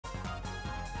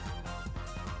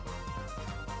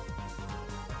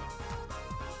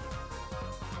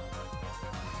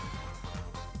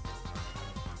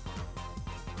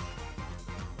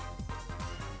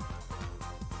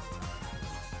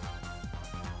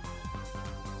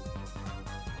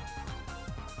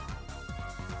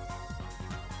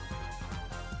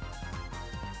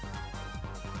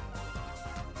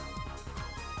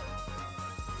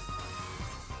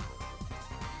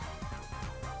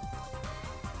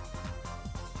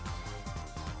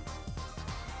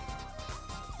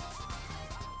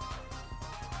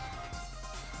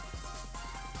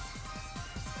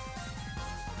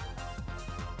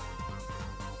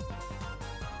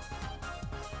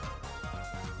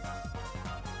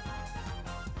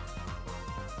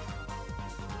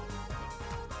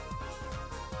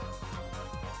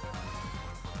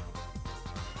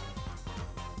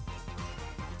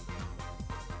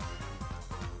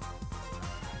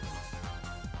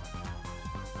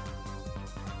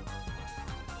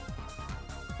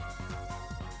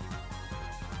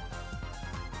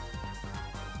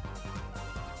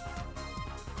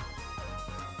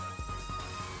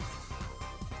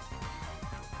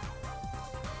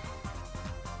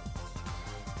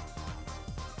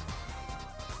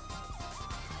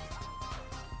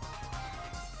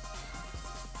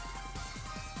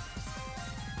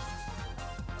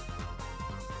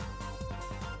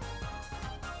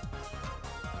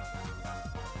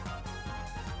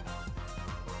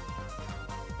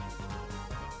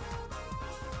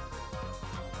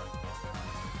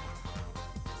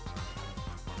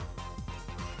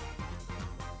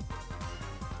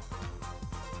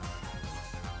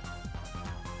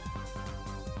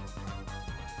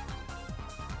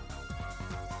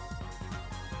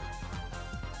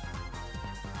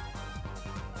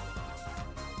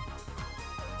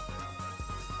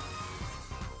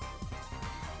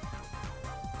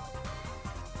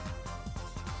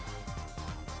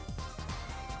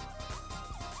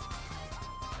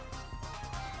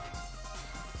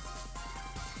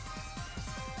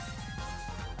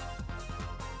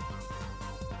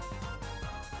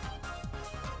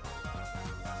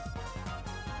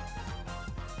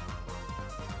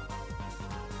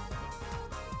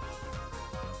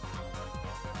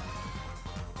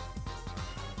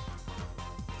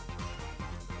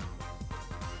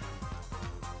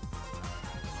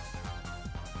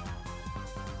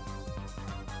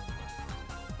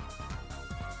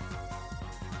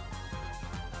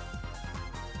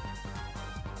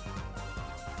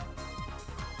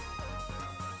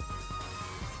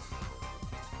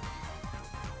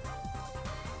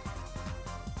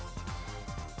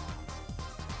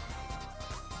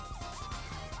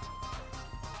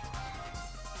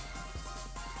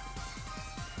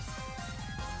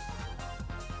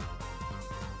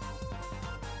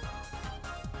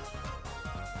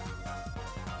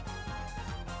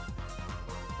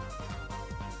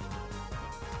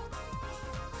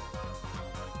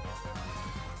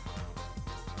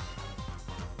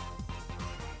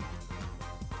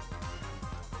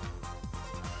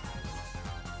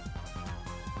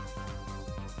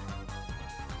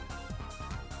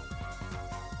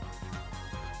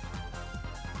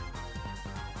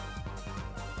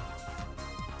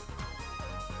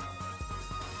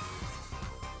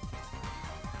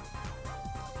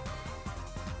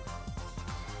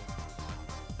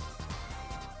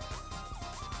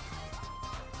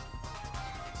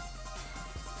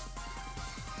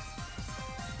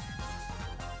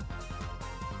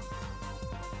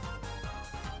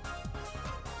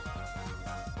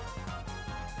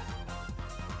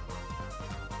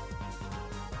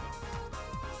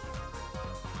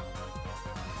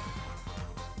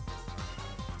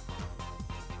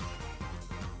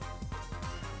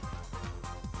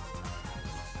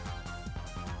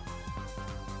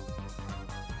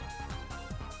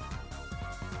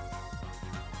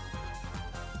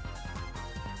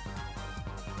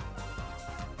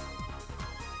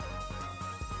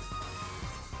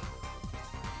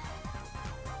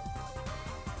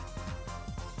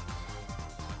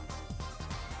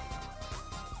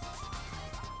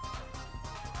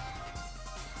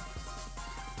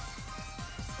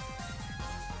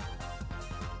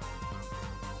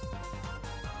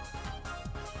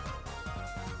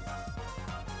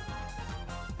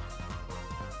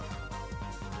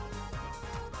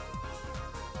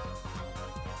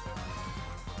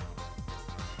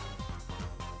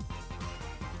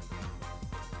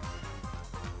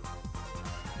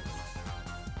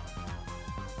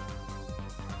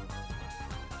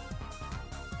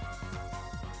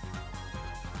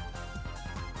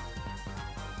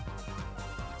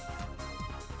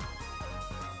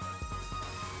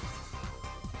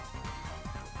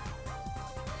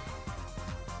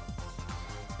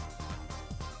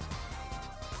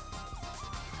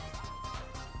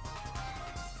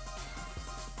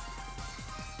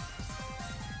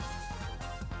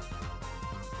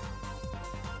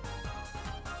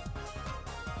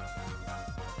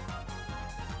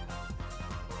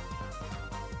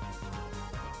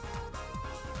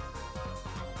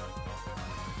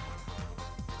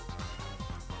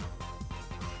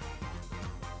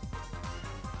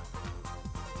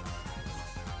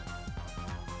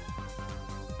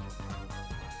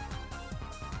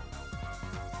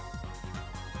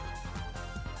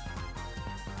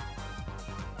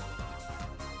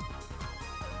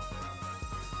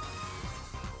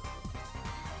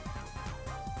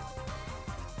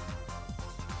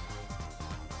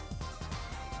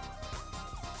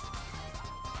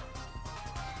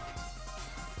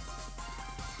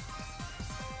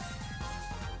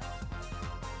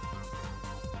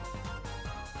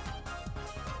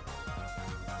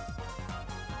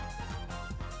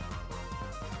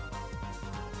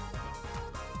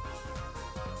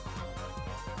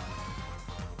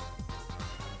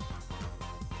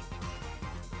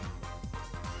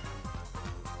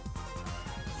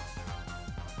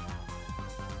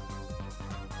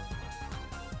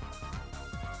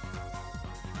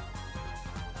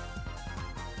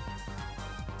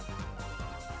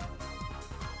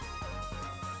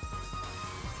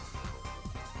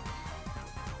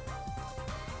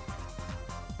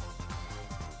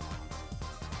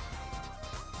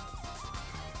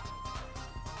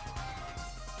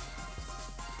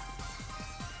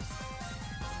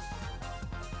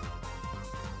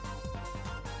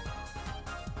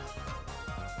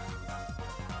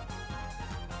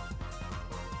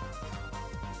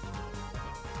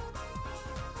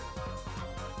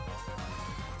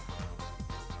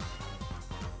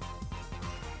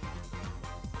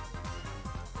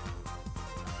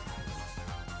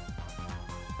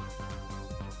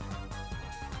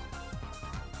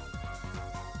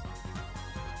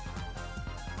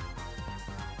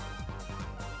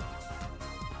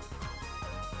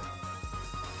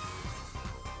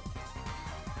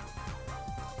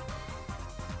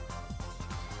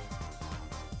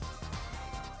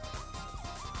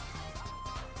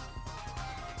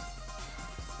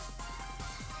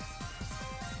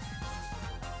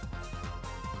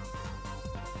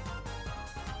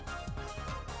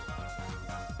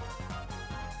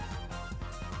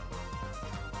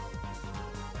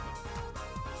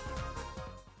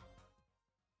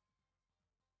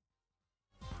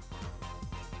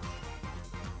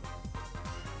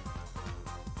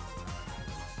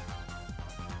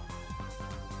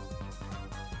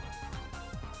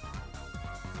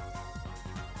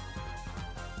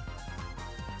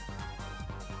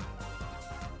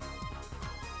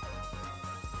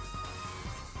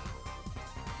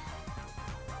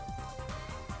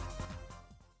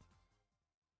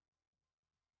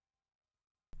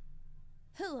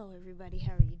Hello everybody,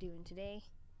 how are you doing today?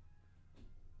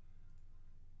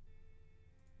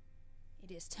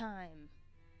 It is time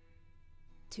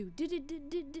to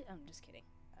I'm just kidding.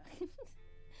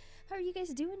 How are you guys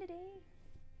doing today?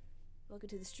 Welcome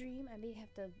to the stream. I may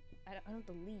have to, I don't have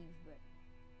to leave, but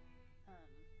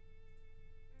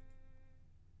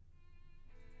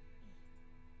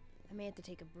I may have to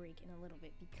take a break in a little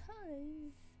bit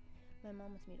because my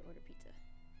mom wants me to order pizza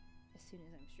as soon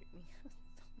as I'm streaming.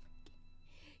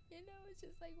 You know, it's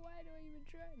just like, why do I even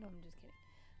try? No, I'm just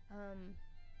kidding.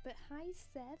 But hi,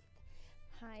 Seth.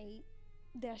 Hi,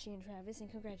 Dashi and Travis,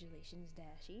 and congratulations,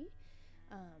 Dashi.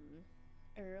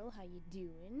 Earl, how you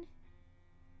doing?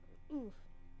 Ooh,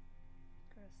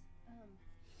 gross.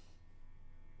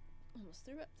 Almost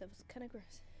threw up. That was kind of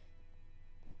gross.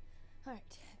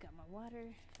 Alright, got my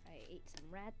water. I ate some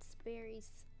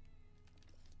raspberries.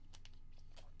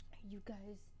 Are you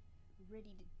guys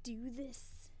ready to do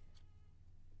this?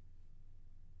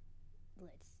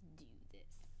 Let's do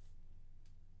this.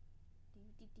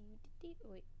 Oh,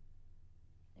 wait.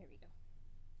 There we go.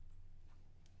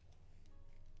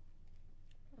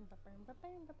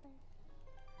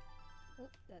 Oh,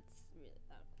 that's really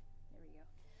loud. There we go.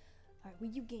 Alright, will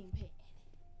you gamepad?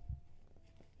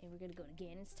 And we're gonna go to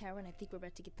Ganon's Tower, and I think we're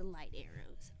about to get the light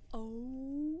arrows.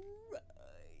 Alright.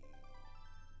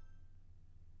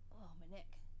 Oh, my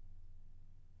neck.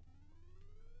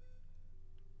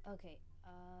 Okay,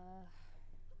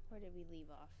 where did we leave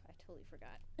off? I totally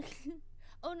forgot.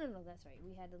 Oh, no, that's right.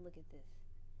 We had to look at this.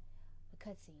 A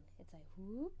cutscene. It's like,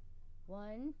 whoop.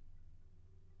 1,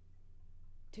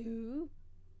 2,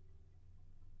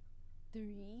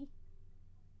 3,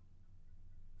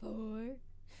 4.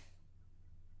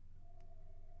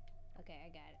 Okay, I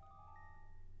got it.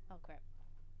 Oh, crap.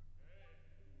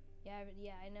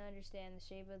 Yeah, I know, understand the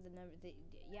shape of the number.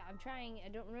 Yeah, I'm trying. I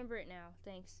don't remember it now.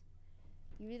 Thanks.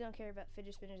 You really don't care about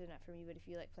fidget spinners, they're not for me, but if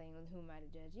you like playing with, who am I to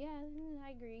judge? Yeah,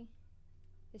 I agree.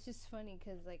 It's just funny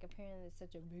because, like, apparently it's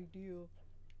such a big deal.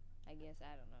 I guess,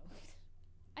 I don't know.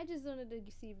 I just wanted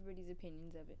to see everybody's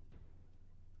opinions of it.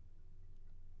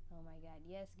 Oh my god,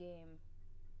 yes, game.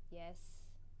 Yes.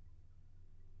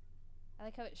 I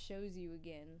like how it shows you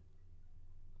again.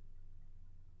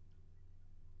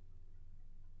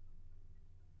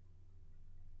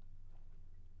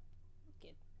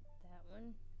 Get that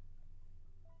one.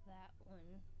 That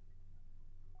one.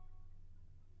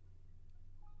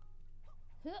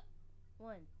 Huh!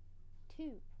 1,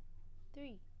 2,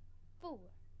 3, 4.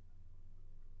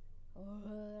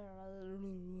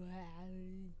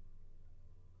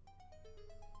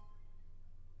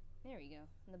 There we go.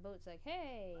 And the boat's like,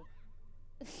 hey!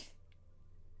 I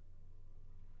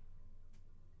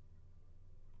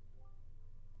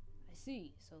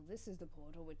see. So this is the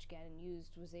portal which Ganon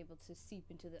used was able to seep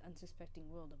into the unsuspecting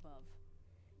world above.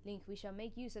 Link, we shall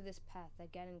make use of this path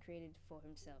that Ganon created for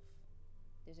himself.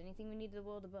 If there's anything we need in the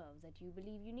world above that you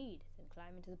believe you need, then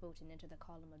climb into the boat and enter the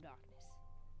column of darkness.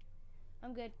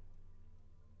 I'm good.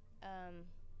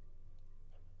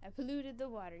 I polluted the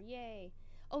water. Yay.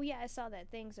 Oh yeah, I saw that.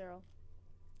 Thanks, Earl.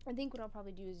 I think what I'll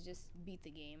probably do is just beat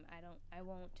the game. I don't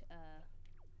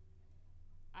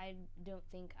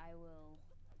think I will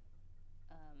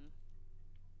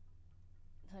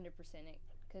 100% it,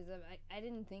 because I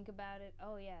didn't think about it.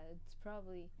 Oh yeah, it's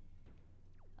probably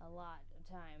a lot of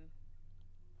time.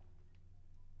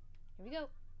 Here we go.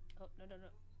 Oh, no.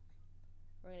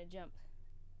 We're gonna jump.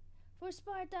 For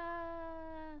Sparta!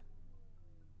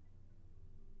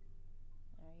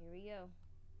 Alright, here we go.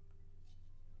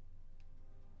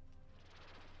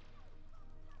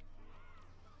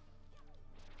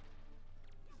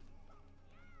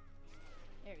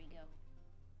 There we go.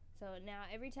 So now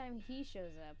every time he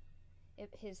shows up,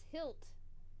 his hilt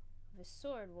of his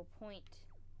sword will point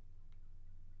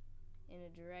in a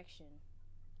direction.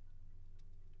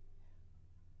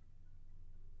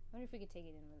 I wonder if we could take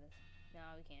it in with us. No,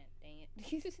 we can't. Dang it.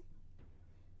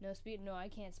 No speed. No, I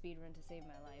can't speed run to save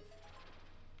my life.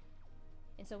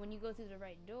 And so when you go through the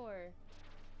right door...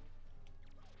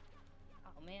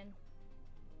 Oh, man.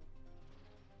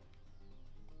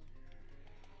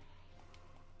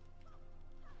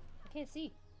 I can't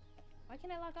see. Why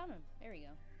can't I lock on him? There we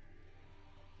go.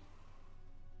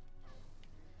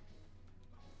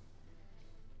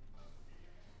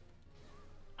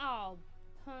 Oh,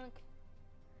 punk.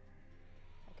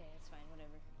 Okay, that's fine,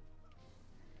 whatever.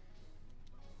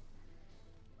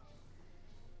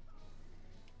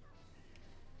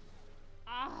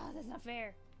 Ah, that's not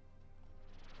fair.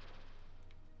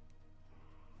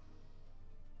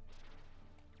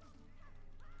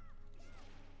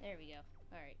 There we go.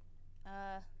 Alright.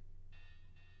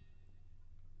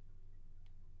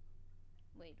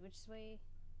 Wait, which way?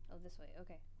 Oh, this way.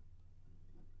 Okay.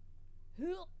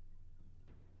 Huh.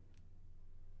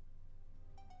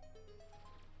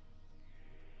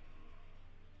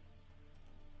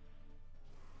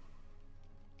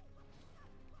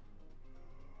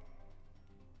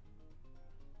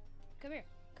 Come here.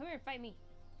 Come here, fight me.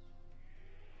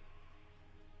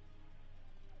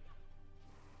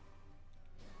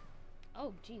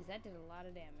 Oh, geez, that did a lot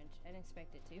of damage. I didn't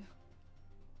expect it to.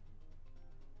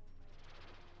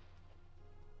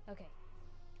 Okay.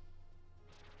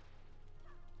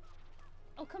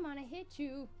 Oh, come on, I hit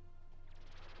you.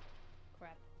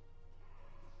 Crap.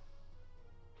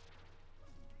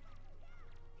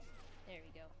 There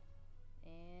we go.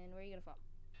 And where are you gonna fall?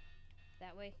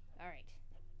 That way? Alright.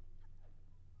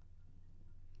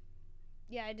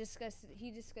 Yeah, he discussed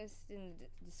in the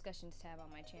discussions tab on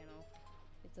my channel.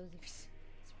 If those are...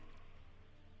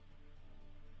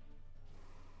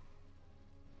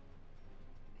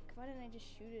 Why didn't I just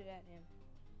shoot it at him?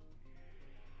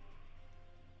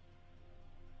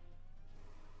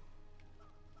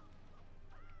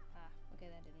 Ah, okay,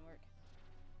 that didn't work.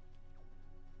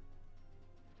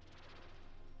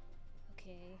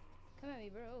 Okay, come at me,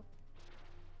 bro.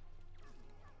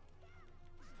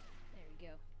 There we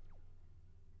go.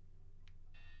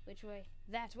 Which way?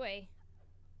 That way!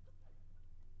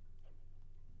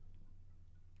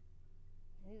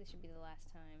 I think this should be the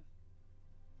last time.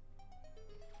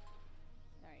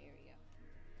 Alright, here we go.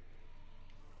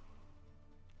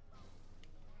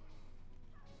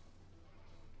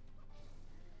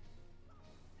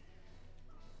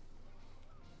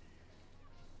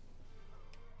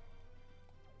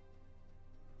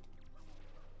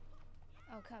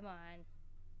 Oh, come on.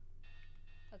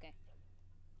 Okay.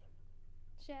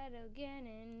 Shadow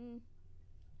Ganon.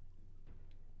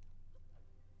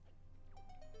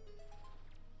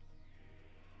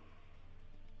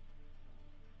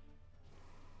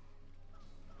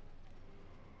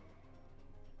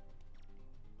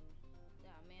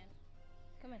 Oh, man.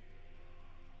 Come on.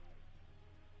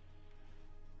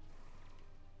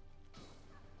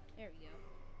 There we go.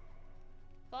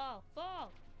 Fall!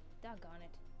 Fall! Doggone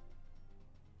it.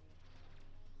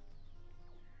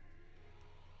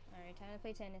 Alright, time to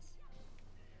play tennis.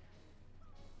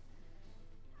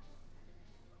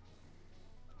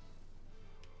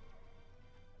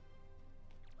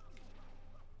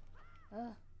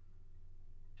 Ugh.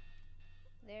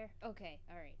 There. Okay,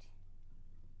 alright.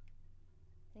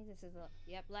 I think this is the...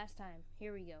 Yep, last time.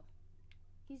 Here we go.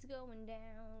 He's going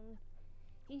down.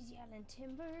 He's yelling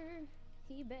timber.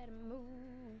 He better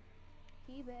move.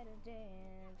 He better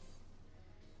dance.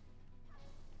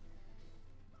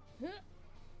 Huh.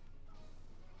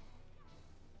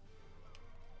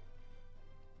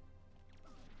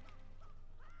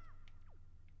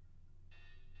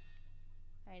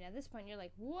 Alright, now at this point you're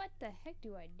like, what the heck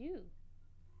do I do?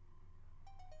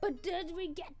 But did we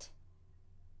get?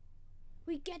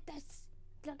 We get this!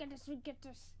 Look at this, we get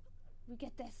this! We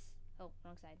get this! Oh,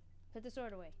 wrong side. Put the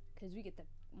sword away, because we get the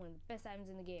one of the best items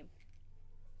in the game.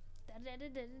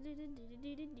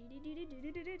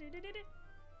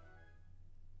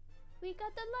 We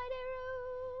got the light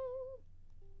arrow!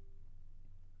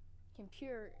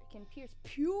 Can pierce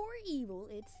pure evil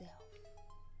itself.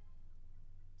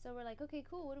 So we're like, okay,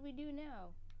 cool, what do we do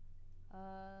now?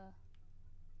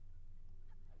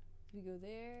 We go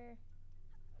there.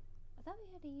 I thought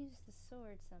we had to use the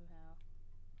sword somehow.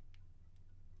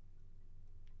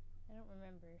 I don't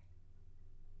remember.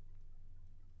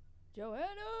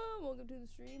 Johanna, welcome to the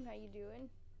stream. How you doing?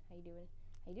 How you doing?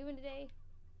 How you doing today?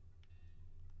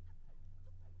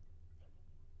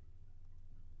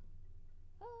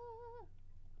 Ah,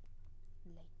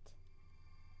 late.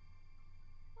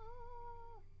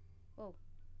 Ah. Whoa.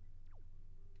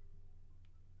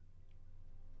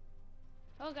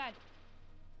 Oh God.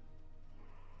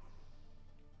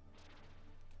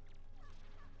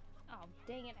 Oh,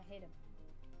 dang it, I hit him.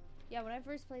 Yeah, when I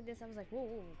first played this, I was like, whoa,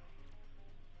 whoa.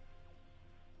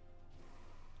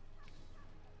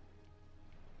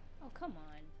 Oh, come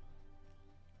on.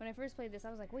 When I first played this, I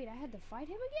was like, wait, I had to fight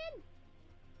him again?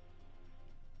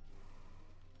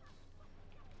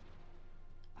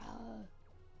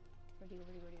 Where'd he go,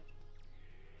 where'd he go, where'd he go?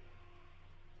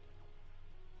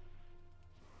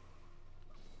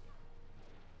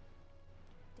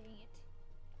 Dang it.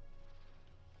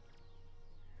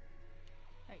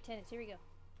 Alright, tennis, here we go.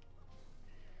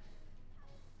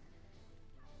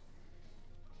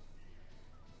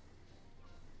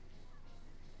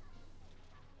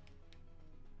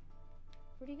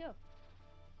 Where'd he go?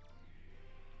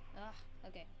 Ah,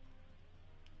 okay.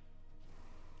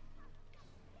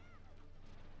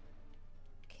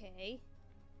 Okay.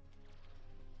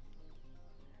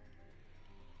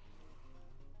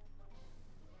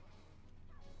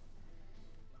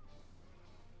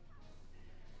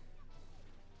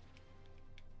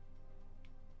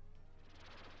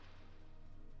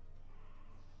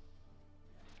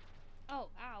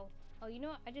 You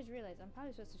know what? I just realized I'm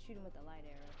probably supposed to shoot him with the light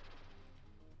arrow.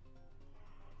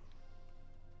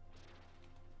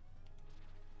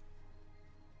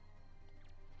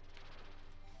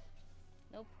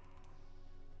 Nope.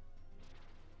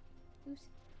 Oops.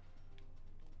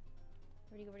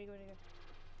 Where'd he go? Where'd he go? Where'd he go?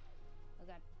 Oh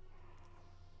god.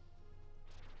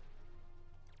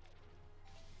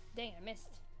 Dang it, I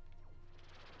missed.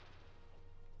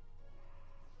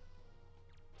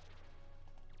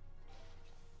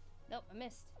 Nope, I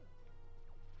missed.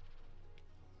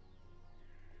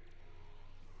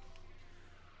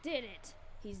 Did it!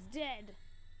 He's dead!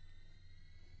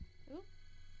 Oop.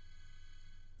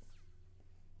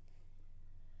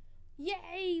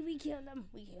 Yay! We killed him!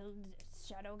 We killed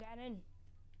Shadow Ganon.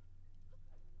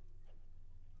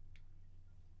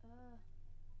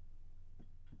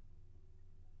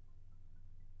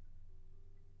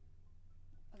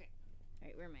 Okay.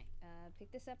 Alright, where am I?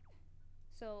 Pick this up.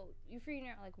 So, you're figuring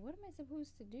out, like, what am I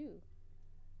supposed to do?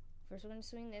 First, we're gonna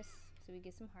swing this so we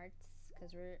get some hearts,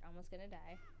 because we're almost gonna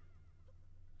die.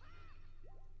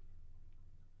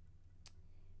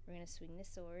 We're gonna swing this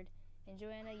sword. And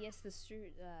Joanna, yes, let's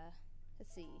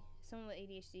see. Someone with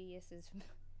ADHD, yes, is...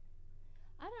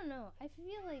 I don't know. I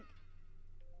feel like...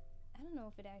 I don't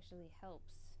know if it actually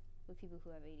helps with people who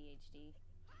have ADHD.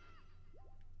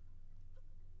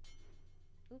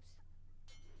 Oops.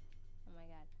 Oh my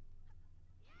god.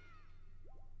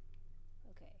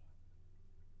 Okay.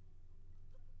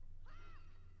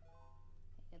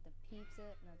 I got the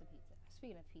pizza. Not the pizza.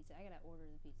 Speaking of pizza, I gotta order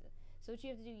the pizza. So what you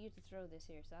have to do, you have to throw this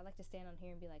here. So I like to stand on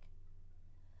here and be like,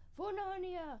 for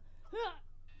Narnia!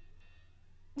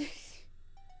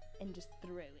 And just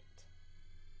throw it.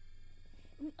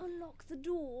 And we unlock the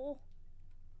door.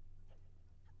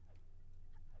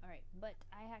 Alright, but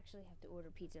I actually have to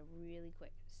order pizza really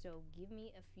quick. So give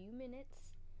me a few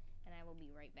minutes and I will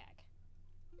be right back.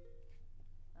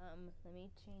 Let me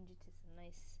change it to some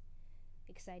nice,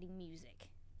 exciting music.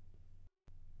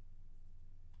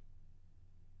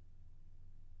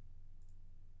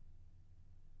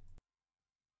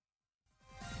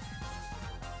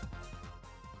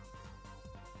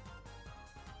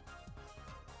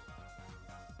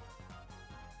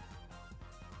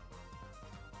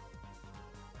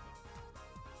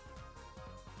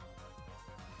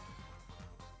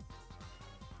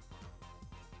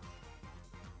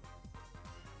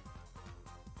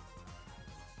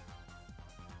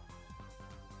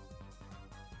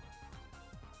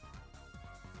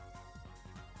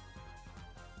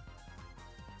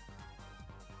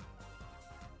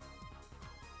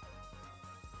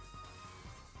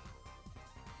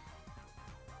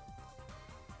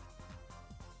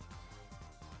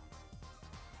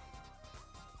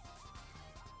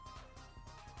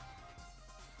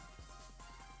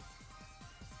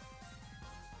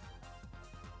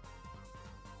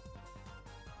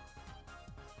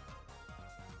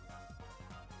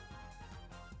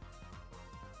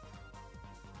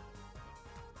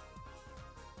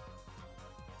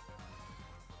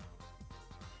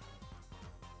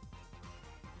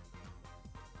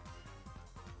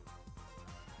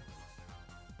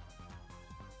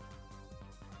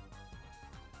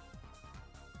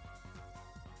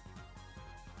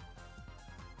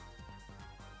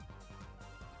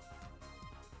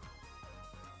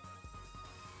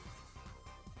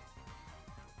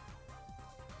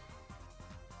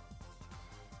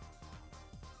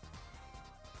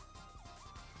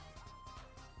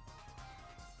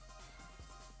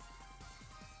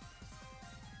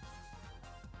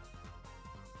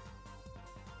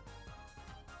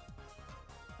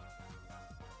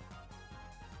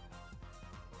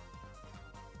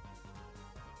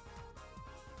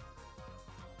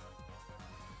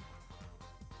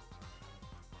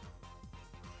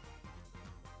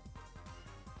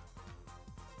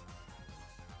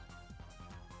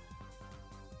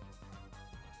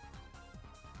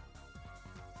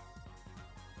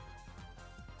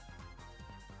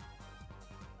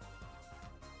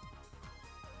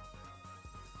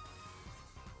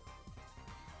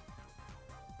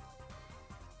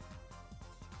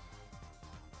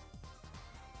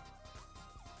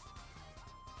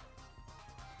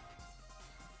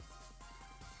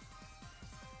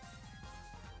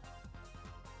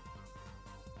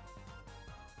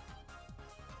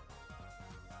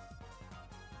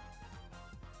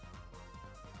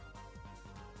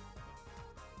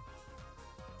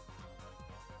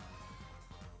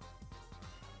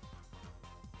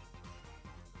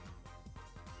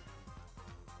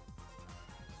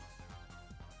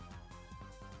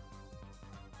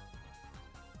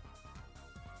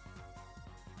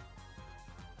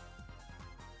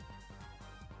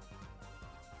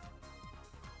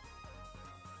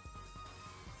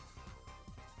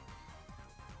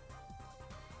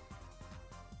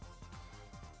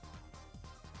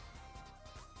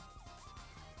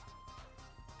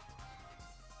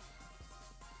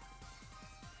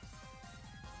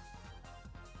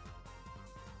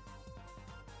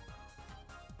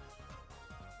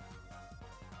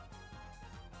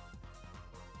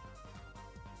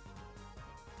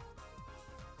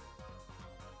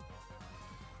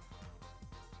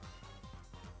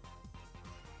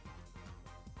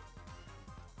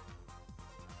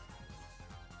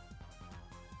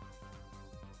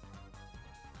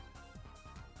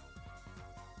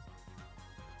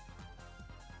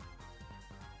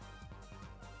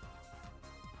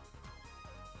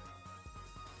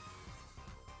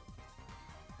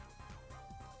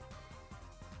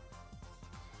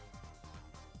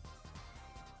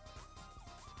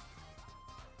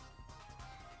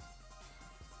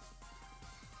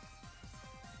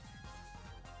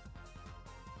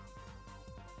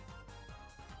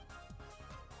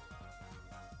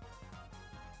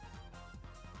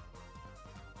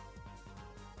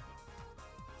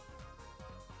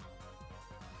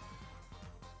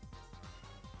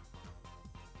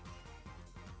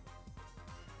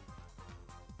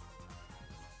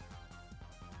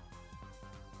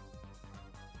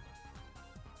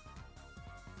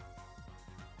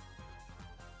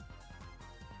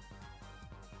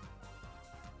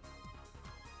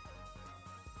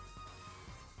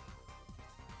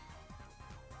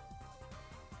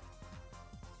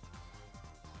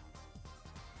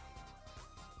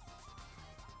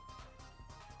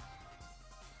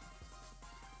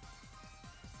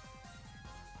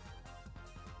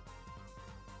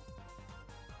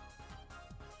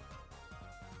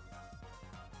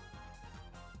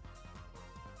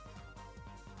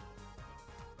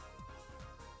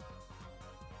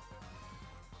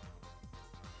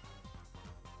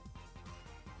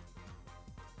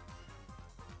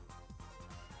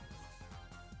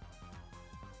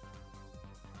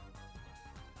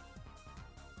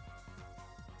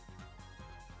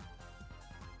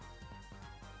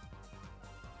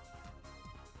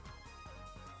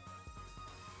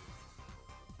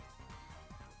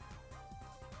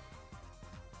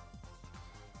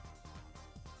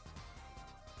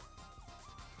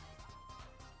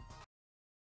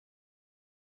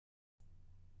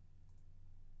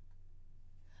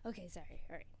 Okay, sorry.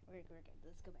 Alright, we're good.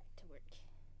 Let's go back to work.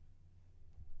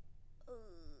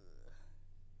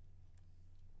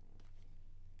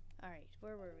 Alright,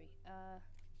 where were we?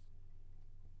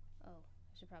 Oh,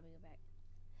 I should probably go back.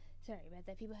 Sorry about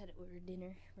that. People had to order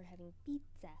dinner. We're having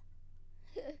pizza.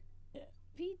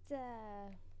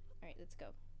 Pizza! Alright, let's go.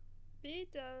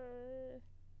 Pizza!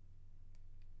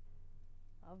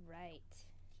 Alright.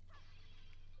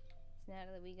 So now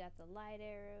that we got the light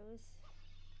arrows.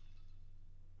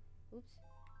 Oops.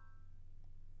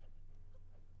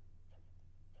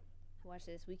 Watch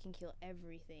this. We can kill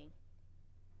everything.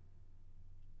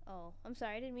 Oh, I'm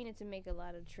sorry. I didn't mean it to make a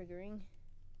lot of triggering.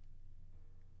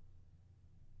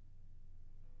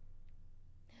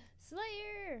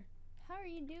 Slayer! How are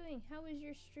you doing? How was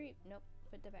your stream? Nope.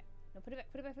 Put that back. No, put it back.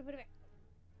 Put it back. Put it back.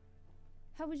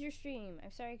 How was your stream?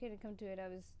 I'm sorry I couldn't come to it. I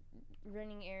was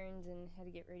running errands and had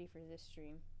to get ready for this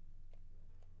stream.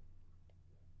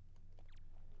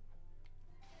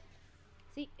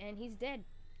 See, and he's dead.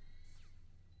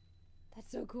 That's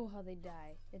so cool how they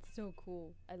die. It's so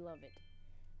cool. I love it.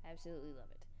 Absolutely love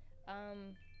it.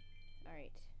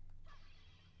 Alright.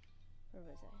 Where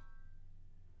was I?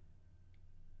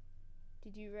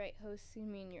 Did you write host to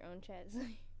me in your own chat?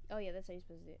 Oh yeah, that's how you're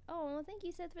supposed to do it. Oh, thank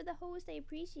you, Seth, for the host. I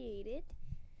appreciate it.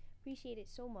 Appreciate it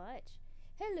so much.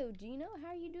 Hello, Gino.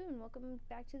 How are you doing? Welcome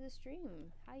back to the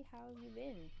stream. Hi, how have you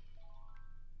been?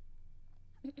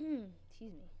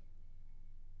 Excuse me.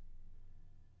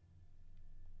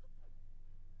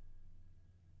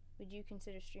 Would you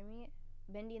consider streaming it?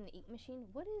 Bendy and the Eat Machine?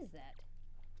 What is that?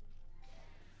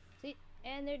 See?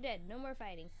 And they're dead. No more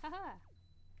fighting. Haha!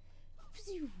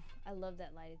 I love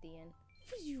that light at the end.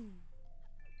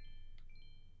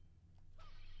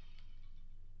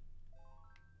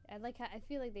 I like how I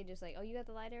feel like they just like, oh, you got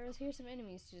the light arrows? Here's some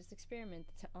enemies to just experiment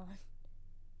on.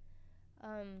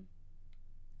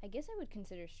 I guess I would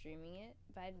consider streaming it,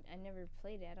 but I never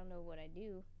played it. I don't know what I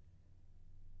do.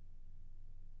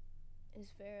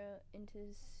 Is Pharaoh into...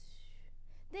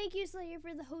 Thank you, Slayer,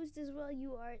 for the host as well.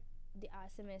 You are the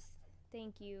awesomest.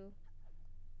 Thank you.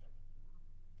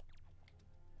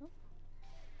 Oh.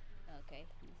 Okay,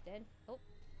 he's dead. Oh.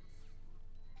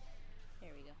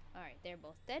 There we go. Alright, they're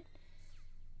both dead.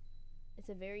 It's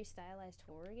a very stylized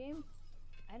horror game.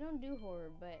 I don't do horror,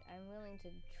 but I'm willing to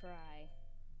try.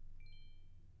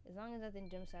 As long as nothing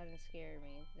jumps out and scares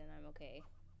me, then I'm okay.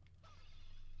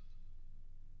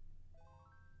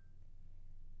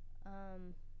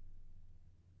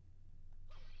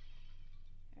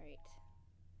 Alright.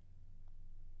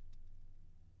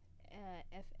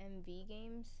 FMV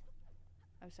games?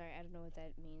 I'm sorry, I don't know what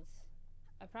that means.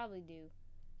 I probably do.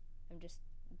 I'm just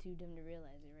too dumb to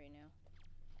realize it right now.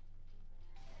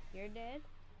 You're dead,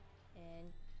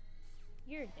 and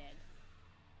you're dead.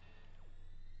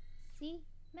 See?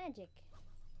 Magic.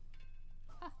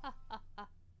 Ha ha ha ha.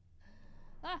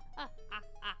 Ha ha ha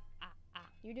ha ha.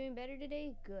 You're doing better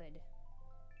today? Good.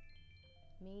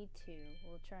 Me too.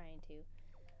 Well, trying to.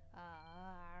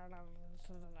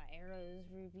 Arrows,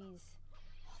 rubies.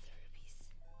 All the rubies.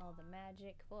 All the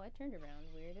magic. Whoa, I turned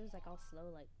around weird. It was like all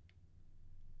slow, like...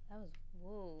 That was...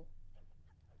 Whoa.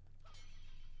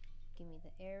 Give me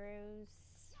the arrows.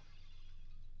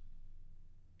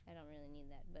 I don't really need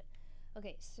that, but...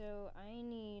 Okay, so I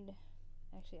need...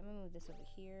 Actually, I'm gonna move this over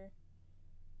here.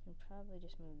 And probably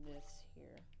just move this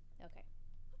here. Okay.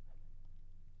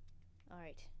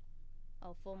 Alright.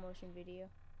 Oh, full motion video.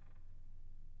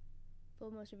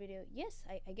 Full motion video. Yes,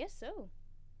 I guess so.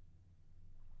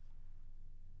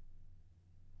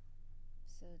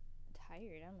 So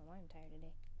tired. I don't know why I'm tired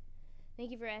today.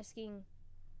 Thank you for asking,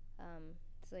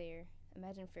 Slayer.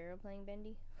 Imagine Pharaoh playing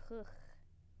Bendy. Ugh.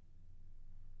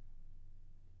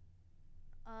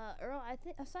 Earl,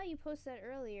 I saw you post that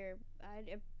earlier. I'd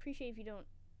appreciate if you don't,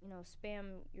 you know,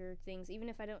 spam your things. Even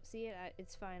if I don't see it,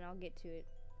 it's fine. I'll get to it.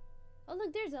 Oh,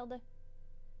 look, there's Zelda.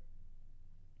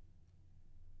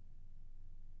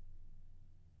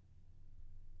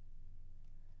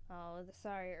 Oh,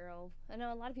 sorry, Earl. I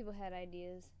know a lot of people had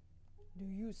ideas. Do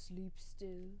you sleep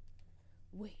still?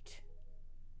 Wait.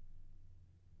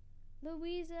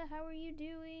 Louisa, how are you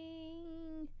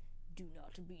doing? Do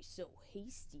not be so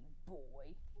hasty,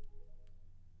 boy.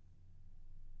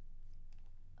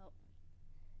 Oh.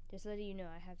 Just letting you know,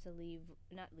 I have to leave.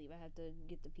 Not leave, I have to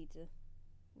get the pizza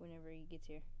whenever he gets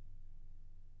here.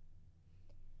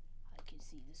 I can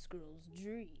see the squirrel's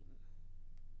dream.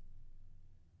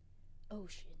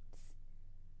 Oceans.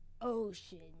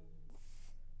 Oceans.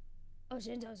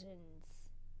 Oceans, oceans.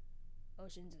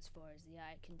 Oceans as far as the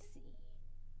eye can see.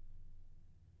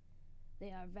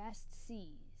 They are vast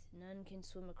seas. None can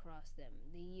swim across them.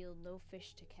 They yield no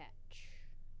fish to catch.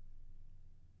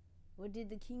 What did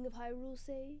the king of Hyrule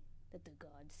say? That the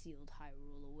gods sealed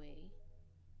Hyrule away.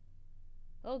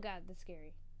 Oh god, that's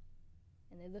scary.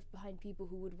 And they left behind people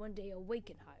who would one day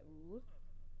awaken Hyrule.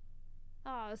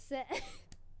 Oh, sad.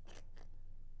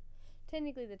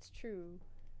 Technically that's true.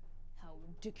 How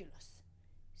ridiculous.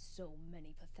 So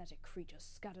many pathetic creatures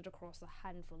scattered across a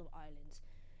handful of islands,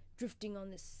 drifting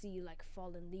on this sea like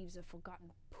fallen leaves of a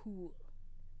forgotten pool.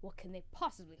 What can they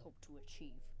possibly hope to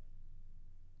achieve?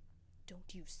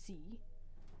 Don't you see?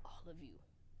 All of you.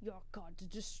 Your gods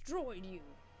destroyed you.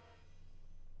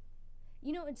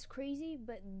 You know, it's crazy,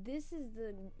 but this is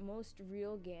the most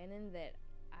real Ganon that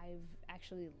I've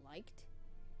actually liked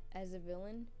as a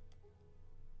villain.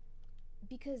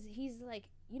 Because he's like,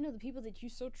 you know, the people that you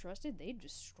so trusted, they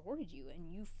destroyed you,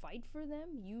 and you fight for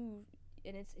them.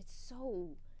 And it's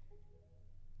so,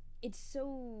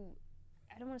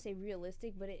 I don't want to say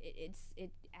realistic, but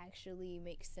it actually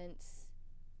makes sense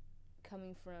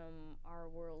coming from our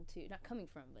world too. Not coming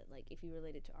from, but like if you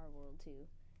relate it to our world too.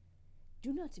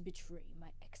 Do not betray my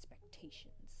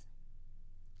expectations.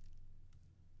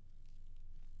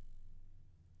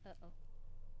 Uh-oh.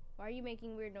 Why are you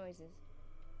making weird noises?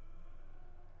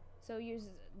 So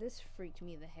this freaked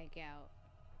me the heck out.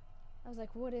 I was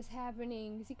like, what is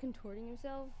happening? Is he contorting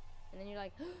himself? And then you're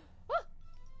like, ah!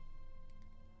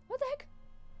 What the heck?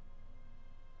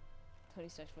 Tony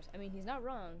Stark's voice. I mean, he's not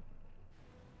wrong.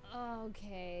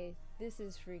 Okay, this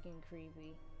is freaking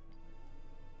creepy.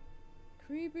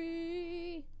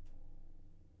 Creepy!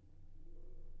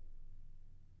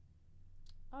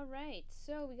 Alright,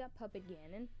 so we got Puppet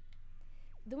Ganon.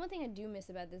 The one thing I do miss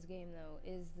about this game, though,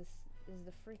 is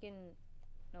the freaking...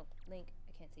 No, Link.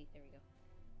 I can't see. There we go.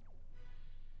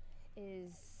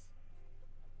 Is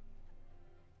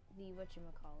the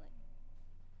whatchamacallit.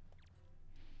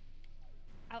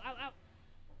 Ow, ow, ow!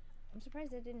 I'm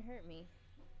surprised that didn't hurt me.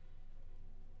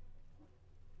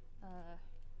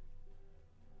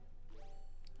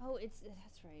 Oh,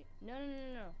 that's right. No.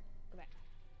 Go back.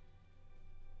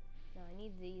 No, I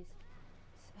need these.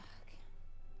 Okay.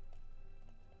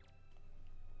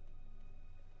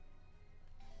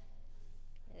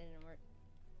 That didn't work.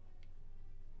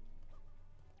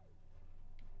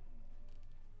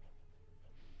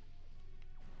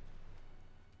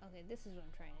 Okay, this is what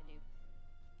I'm trying to do.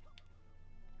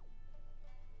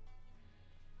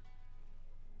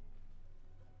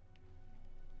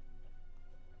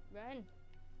 Run!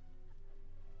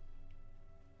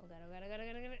 Oh god, oh god, oh god, oh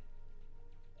god, oh god.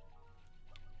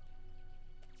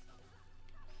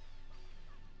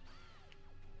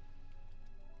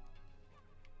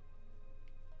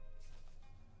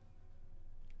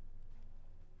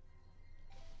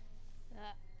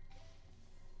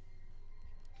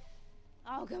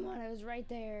 Oh, come on, I was right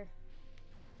there.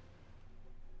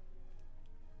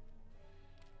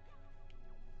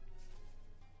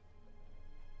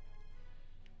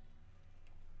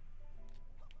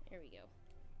 There we go.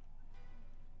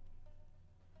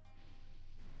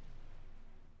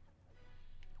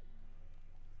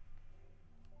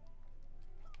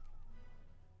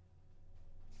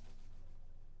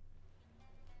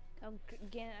 Oh,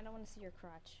 again, I don't want to see your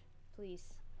crotch.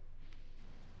 Please.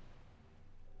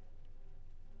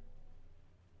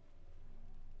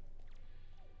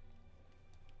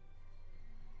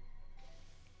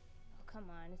 Oh, come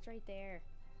on, it's right there.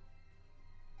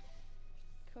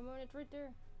 Come on, it's right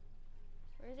there.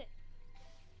 Where is it?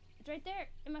 It's right there,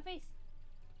 in my face.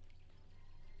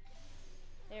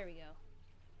 There we go.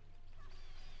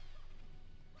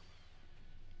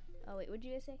 Oh, wait, what'd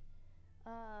you guys say?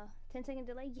 10-second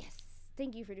delay? Yes!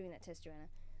 Thank you for doing that test, Joanna.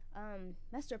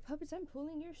 Master of Puppets, I'm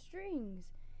pulling your strings.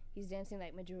 He's dancing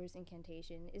like Majora's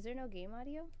Incantation. Is there no game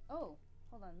audio? Oh,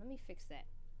 hold on, let me fix that.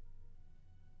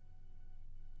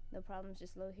 No problems,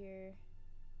 just low here.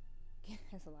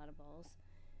 That's a lot of balls.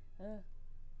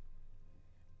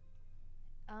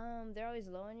 They're always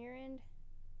low on your end?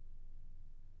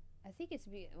 I think it's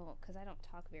well, because I don't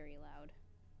talk very loud.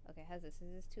 Okay, how's this?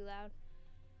 Is this too loud?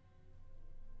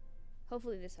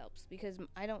 Hopefully this helps, because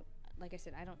I don't, like I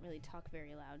said, I don't really talk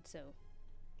very loud, so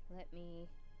let me,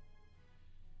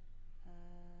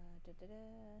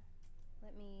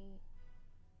 let me,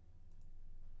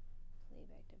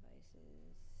 playback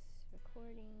devices,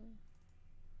 recording,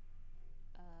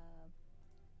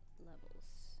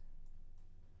 levels.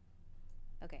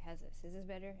 Okay, how's this? Is this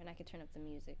better? And I can turn up the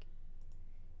music.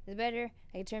 Is it better?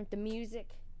 I can turn up the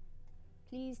music.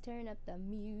 Please turn up the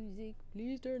music.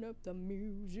 Please turn up the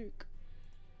music.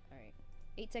 Alright.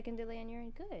 8-second delay on your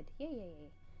end. Good. Yeah.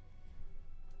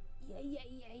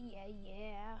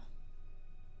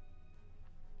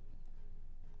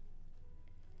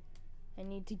 I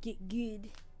need to get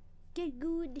good. Get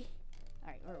good.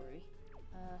 Alright, where were we?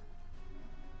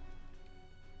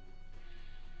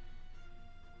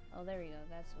 Oh, there we go.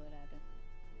 That's what happened.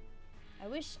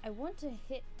 I want to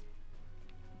hit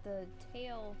the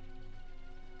tail.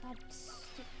 God,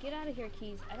 get out of here,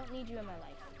 Keys. I don't need you in my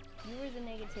life. You are the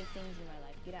negative things in my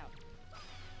life. Get out.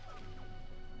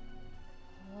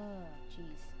 Oh,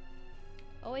 jeez.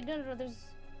 Oh, wait, no, there's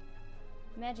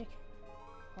magic.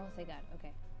 Oh, thank God.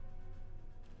 Okay.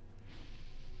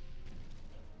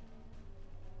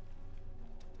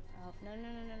 Oh, no.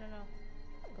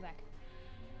 Go back.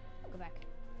 Go back.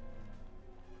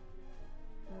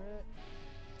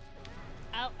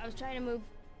 Ow, I was trying to move.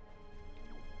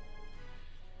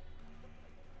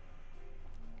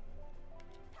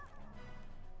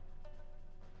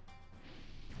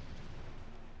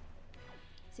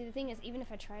 See, the thing is, even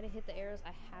if I try to hit the arrows,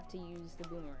 I have to use the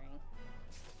boomerang.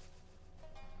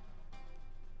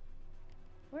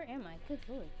 Where am I? Good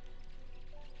lord.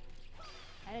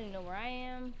 I didn't know where I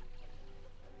am.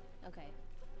 Okay.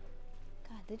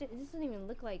 God, this doesn't even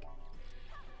look like...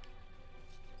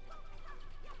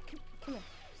 Come here,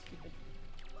 stupid.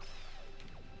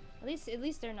 At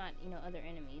least they're not, you know, other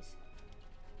enemies.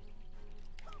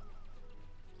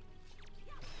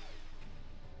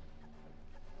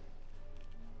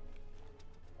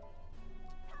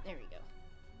 There we go.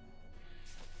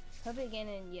 Puppet again,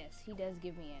 and yes, he does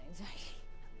give me anxiety.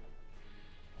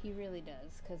 He really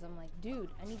does, because I'm like, dude,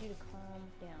 I need you to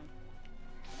calm down.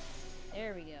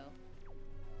 There we go. Okay,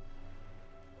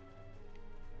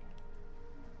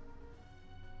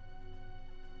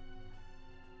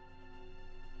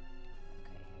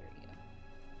 here we go.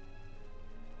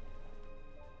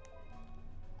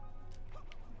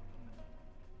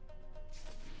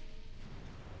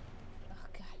 Oh,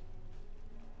 God.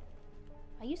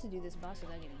 I used to do this boss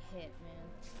without getting hit, man.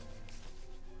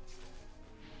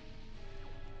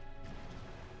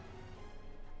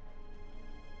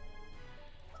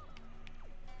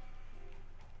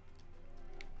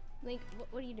 Link,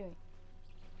 what are you doing?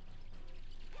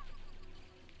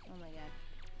 Oh my God.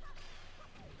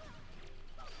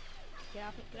 Get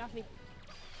off me, get off me.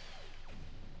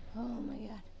 Oh my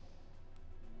God.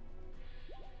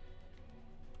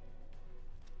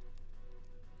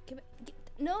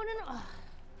 No. Oh.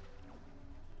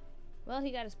 Well,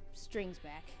 he got his strings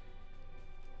back.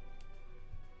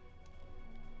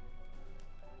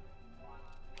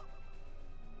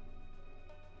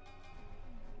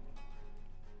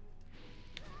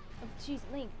 Oh, jeez,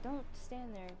 Link, don't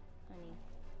stand there, honey.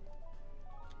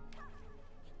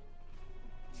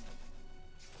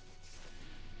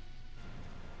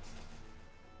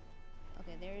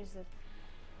 Okay, there's the...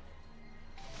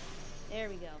 There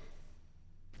we go.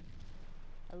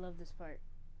 I love this part.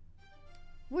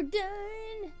 We're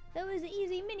done! That was an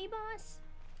easy mini-boss!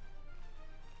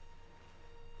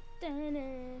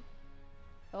 Dun-dun.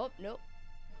 Oh, nope.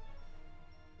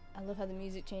 I love how the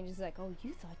music changes, like, oh,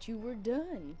 you thought you were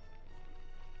done.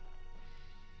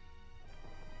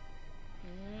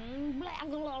 Blah,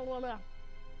 blah, blah, blah.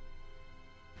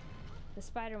 The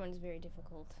spider one is very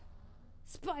difficult.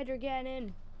 Spider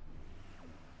Ganon!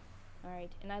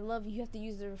 Alright, and I love you have to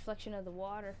use the reflection of the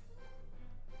water.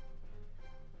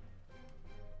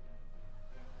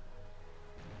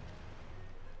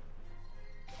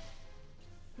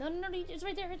 No, it's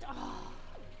right there. It's, oh.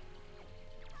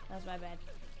 That was my bad.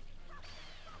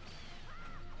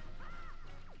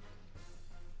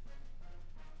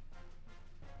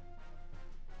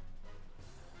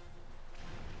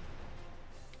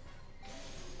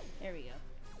 There we go.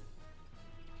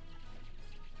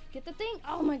 Get the thing!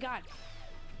 Oh my God!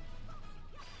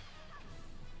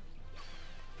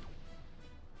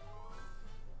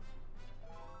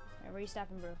 Alright, where are you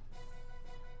stopping, bro?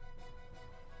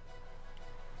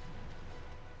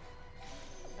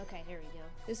 Okay, here we go.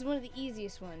 This is one of the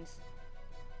easiest ones.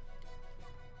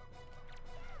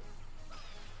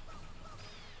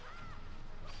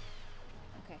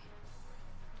 Okay.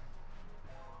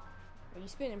 Where you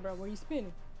spinning, bro? Where you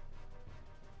spinning?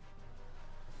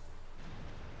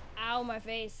 Ow, my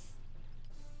face.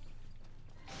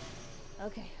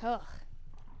 Okay, ugh.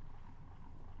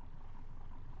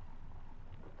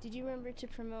 Did you remember to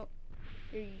promote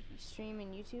your stream in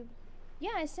YouTube?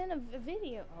 Yeah, I sent a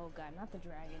video. Oh God, not the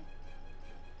dragon.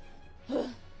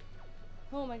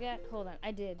 Oh my God, hold on.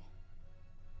 I did.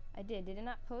 Did it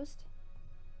not post?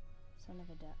 Son of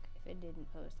a duck. If it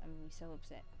didn't post, I'm gonna be so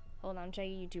upset. Hold on, I'm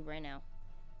checking YouTube right now.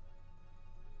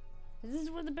 This is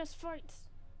where the best fights.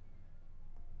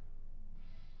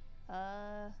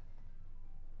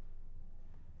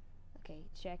 Okay,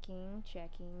 checking.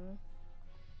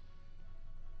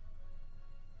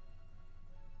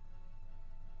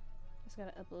 Just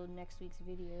gotta upload next week's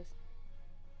videos.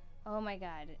 Oh my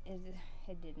god,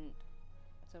 it didn't.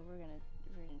 So we're gonna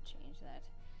change that.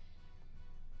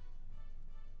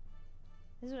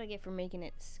 This is what I get for making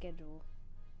it schedule.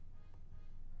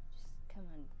 Just come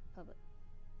on, public.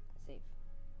 Save.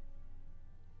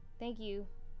 Thank you.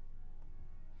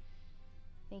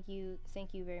 Thank you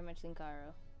very much,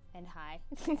 Linkaro. And hi.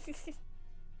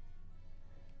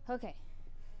 Okay.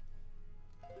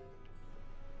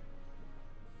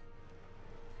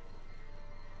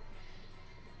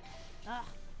 Ah,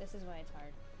 this is why it's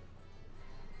hard.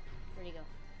 Where'd he go?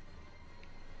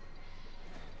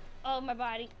 Oh, my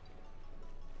body.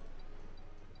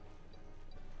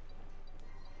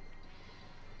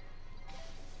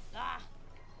 Ah!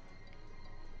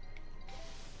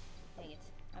 Dang it.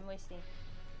 I'm wasting.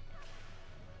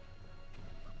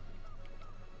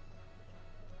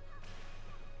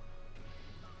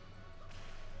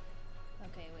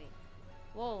 Okay, wait.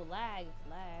 Whoa, lag.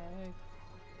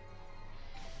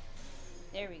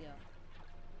 There we go.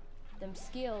 Them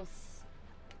skills.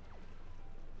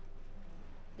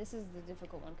 This is the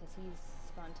difficult one because he's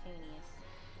spontaneous.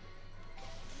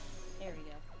 There we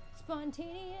go.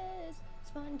 Spontaneous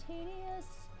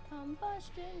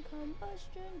combustion.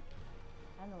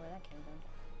 I don't know where that came from.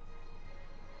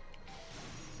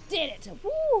 Did it!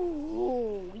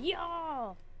 Woo!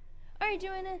 Yeah! Alright,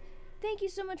 Joanna. Thank you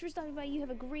so much for stopping by. You have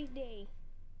a great day.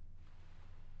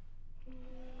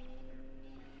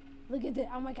 Look at that.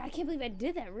 Oh my god, I can't believe I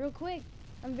did that real quick.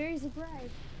 I'm very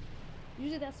surprised.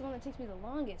 Usually that's the one that takes me the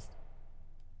longest.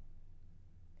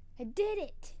 I did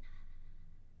it!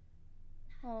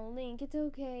 Oh, Link, it's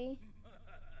okay.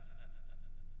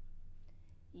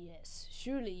 Yes,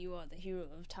 surely you are the hero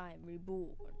of Time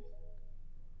Reborn.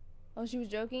 Oh, she was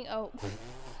joking? Oh.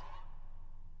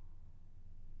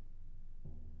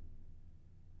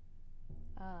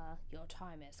 Your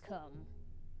time has come.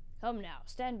 Come now,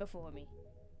 stand before me.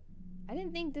 I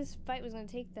didn't think this fight was going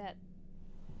to take that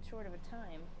short of a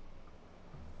time.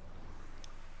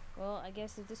 Well, I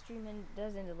guess if this stream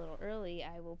does end a little early,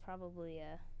 I will probably,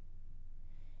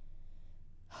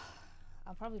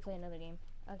 I'll probably play another game.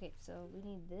 Okay, so we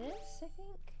need this, I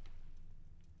think.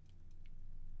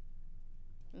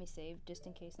 Let me save, just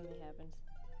in case something happens.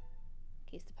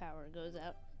 In case the power goes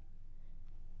out.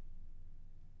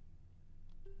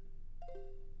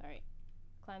 Alright.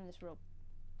 Climb this rope.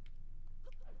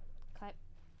 Climb.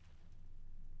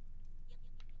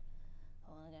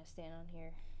 Oh, I gotta stand on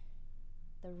here.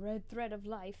 The red thread of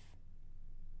life.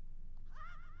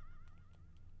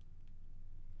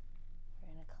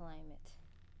 We're gonna climb it.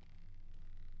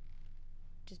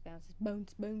 Just bounces.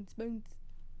 Bounce.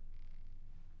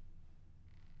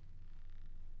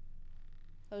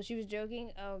 Oh, she was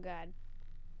joking? Oh, God.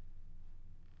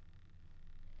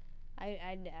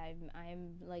 I'm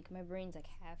like, my brain's like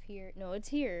half here. No, it's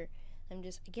here. I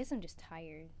guess I'm just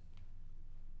tired.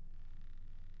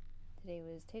 Today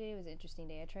was an interesting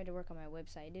day. I tried to work on my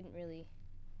website. It didn't really,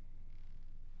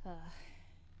 no.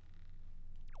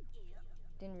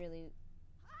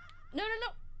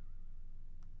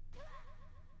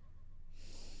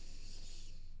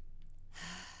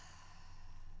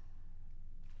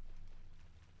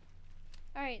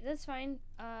 Alright, that's fine.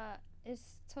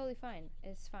 It's totally fine.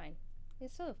 It's fine.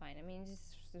 It's totally fine. I mean,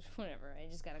 just whatever. I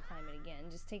just gotta climb it again.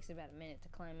 It just takes about a minute to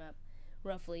climb up.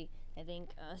 Roughly, I think.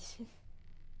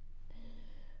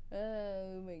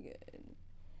 Oh my god.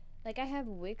 Like, I have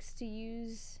Wix to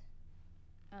use,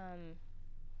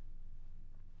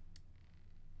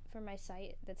 for my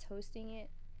site that's hosting it.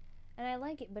 And I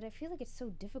like it, but I feel like it's so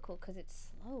difficult because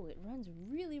it's slow. It runs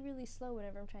really, really slow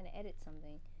whenever I'm trying to edit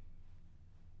something.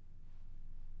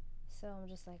 So I'm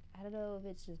just like, I don't know if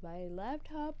it's just my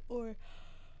laptop or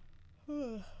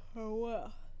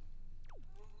what.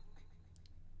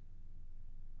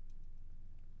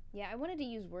 Yeah, I wanted to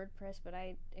use WordPress, but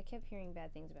I kept hearing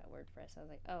bad things about WordPress. I was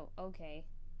like, oh, okay.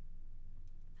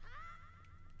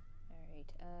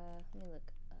 Alright, let me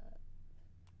look up.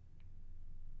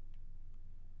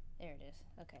 There it is.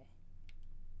 Okay.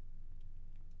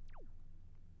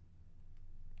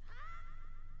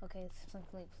 Okay, it's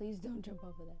something like, please don't jump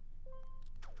off of that.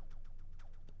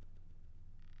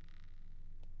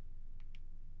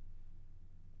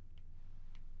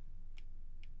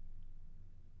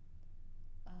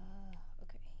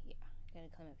 Okay, yeah. Gotta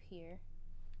climb up here.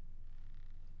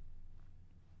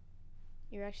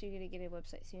 You're actually gonna get a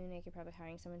website soon. I could probably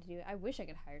hiring someone to do it. I wish I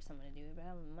could hire someone to do it, but I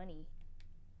don't have money.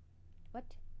 What?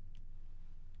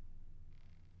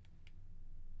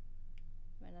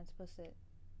 Am I not supposed to?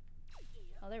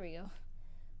 Oh, there we go. I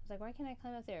was like, why can't I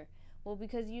climb up there? Well,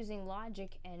 because using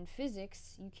logic and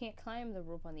physics, you can't climb the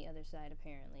rope on the other side,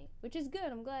 apparently. Which is good.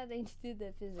 I'm glad they did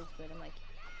that physics, but I'm like,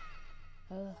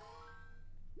 ugh.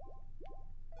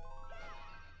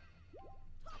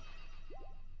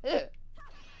 Ugh.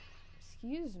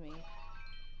 Excuse me.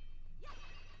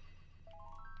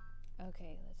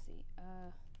 Okay, let's see.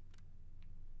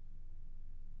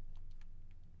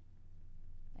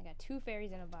 I got 2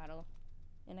 fairies in a bottle,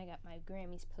 and I got my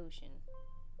Grammy's potion.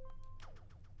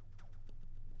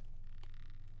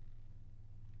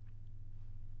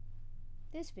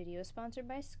 This video is sponsored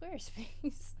by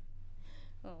Squarespace.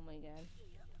 Oh my god.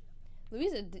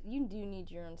 Louisa, you do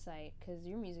need your own site, because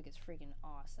your music is freaking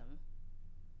awesome.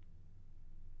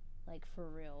 Like, for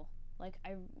real. Like,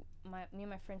 me and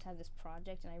my friends have this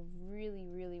project, and I really,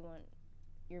 really want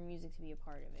your music to be a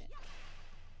part of it.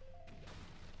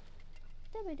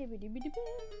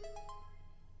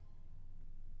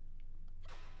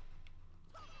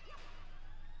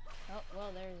 Oh,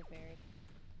 well, there's a fairy.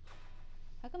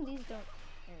 How come these don't...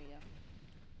 There we go.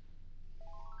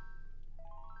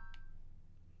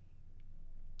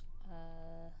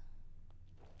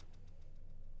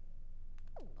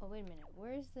 Oh, wait a minute.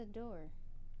 Where's the door?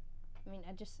 I mean,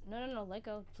 I just... No, let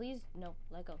go. Please. No,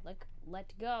 let go.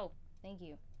 Let go. Thank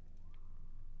you.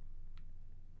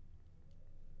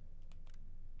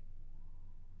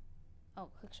 Oh,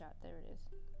 hook shot. There it is.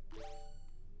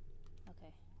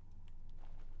 Okay.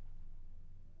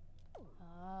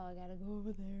 Oh, I gotta go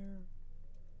over there.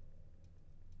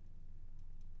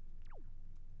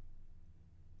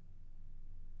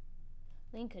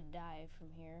 Link could die from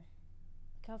here.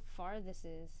 Look how far this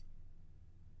is.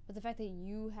 But the fact that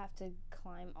you have to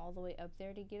climb all the way up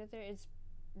there to get up there is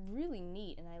really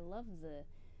neat, and I love the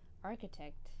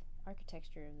architecture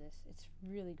of this. It's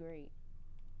really great.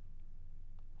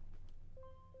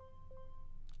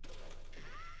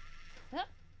 Ah.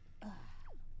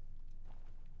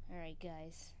 Alright,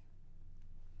 guys.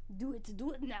 Do it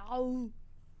now!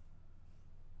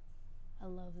 I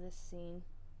love this scene.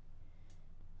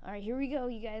 Alright, here we go,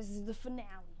 you guys. This is the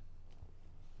finale.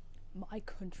 My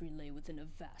country lay within a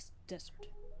vast desert.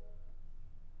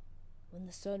 When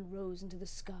the sun rose into the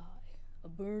sky, a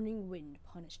burning wind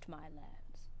punished my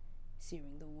lands,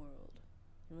 searing the world.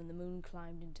 And when the moon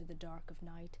climbed into the dark of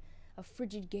night, a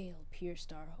frigid gale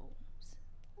pierced our homes.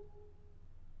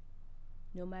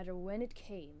 No matter when it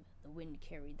came, the wind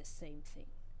carried the same thing: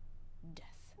 death.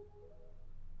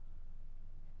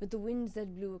 But the winds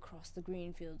that blew across the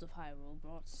green fields of Hyrule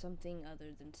brought something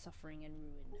other than suffering and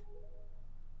ruin.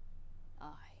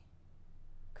 I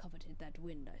coveted that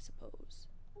wind, I suppose.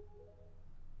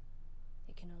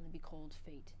 It can only be called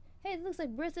fate. Hey, it looks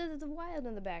like Breath of the Wild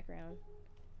in the background.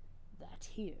 That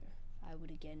here I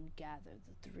would again gather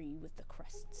the 3 with the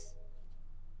crests.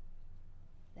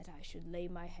 That I should lay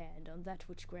my hand on that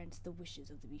which grants the wishes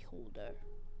of the beholder.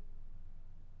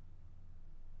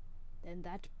 Then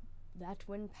that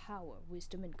when power,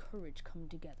 wisdom, and courage come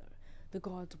together, the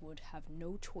gods would have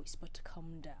no choice but to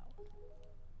come down.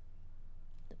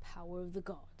 The power of the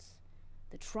gods,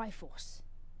 the Triforce.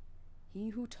 He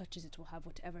who touches it will have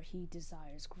whatever he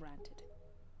desires granted.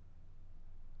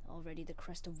 Already the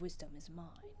crest of wisdom is mine.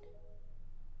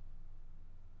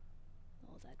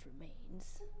 All that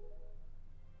remains...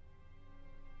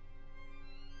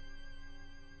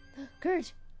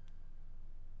 Courage!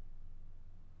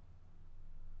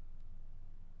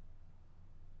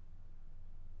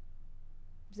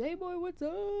 Zayboy, what's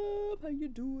up? How you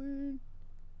doing?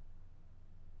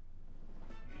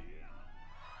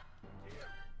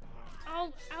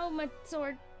 Ow, ow, my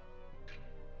sword.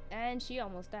 And she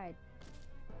almost died.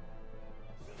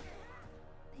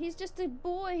 He's just a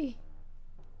boy.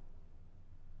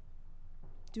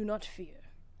 Do not fear.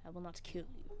 I will not kill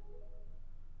you.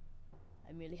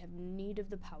 I merely have need of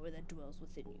the power that dwells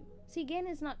within you. See,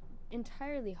 Ganon's not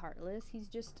entirely heartless. He's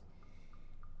just...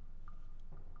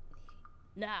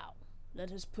 Now,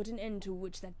 let us put an end to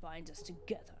which that binds us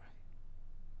together.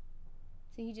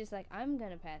 See, he's just like, I'm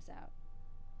gonna pass out.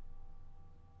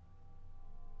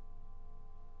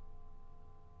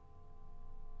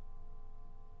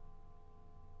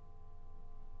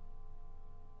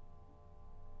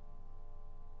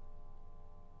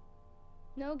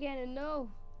 No, Ganon, no.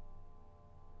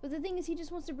 But the thing is, he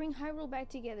just wants to bring Hyrule back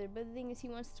together. But the thing is, he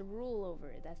wants to rule over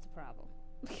it. That's the problem.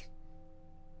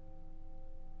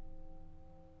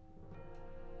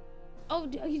 Oh,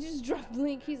 he just dropped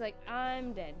Link. He's like,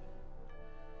 I'm dead.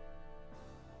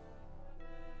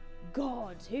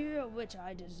 Gods, hear which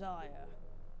I desire.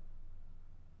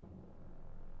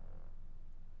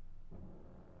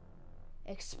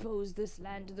 Expose this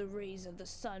land to the rays of the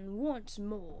sun once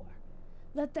more.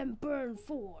 Let them burn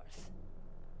forth.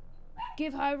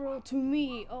 Give Hyrule to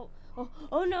me. Oh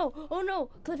no. Oh no.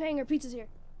 Cliffhanger, pizza's here.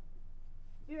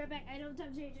 Be right back. I don't have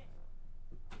time to change it.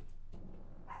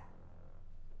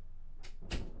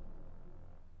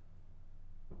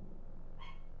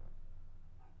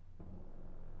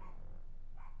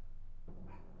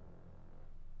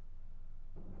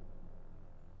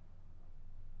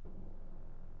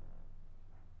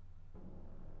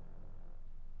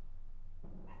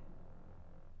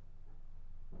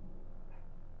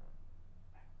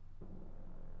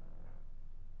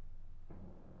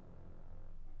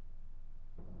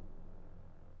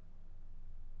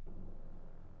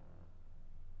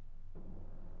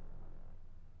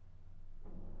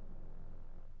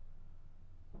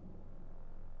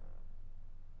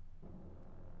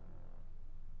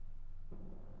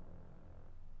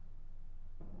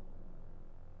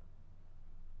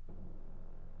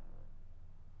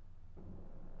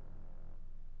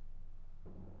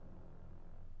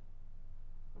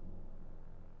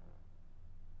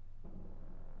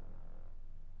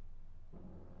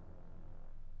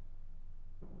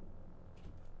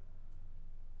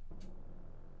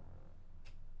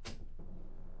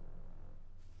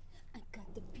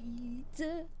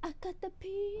 I got the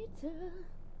pizza.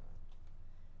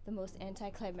 The most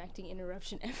anticlimactic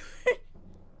interruption ever.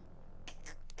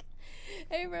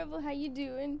 Hey Rebel, how you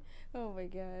doing? Oh my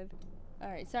god.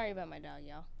 Alright, sorry about my dog,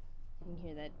 y'all. You can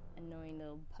hear that annoying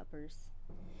little puppers.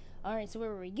 Alright, so where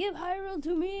were we? Give Hyrule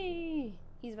to me!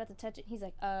 He's about to touch it. He's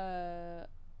like,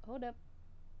 hold up.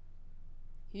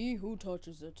 He who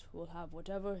touches it will have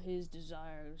whatever his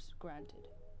desires granted.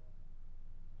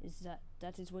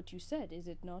 That is what you said, is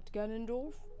it not,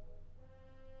 Ganondorf?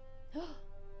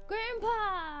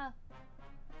 Grandpa!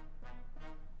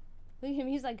 Look at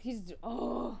him,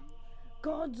 oh!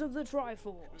 Gods of the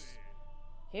Triforce,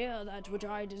 hear that which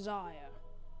I desire.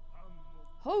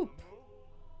 Hope!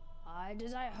 I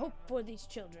desire hope for these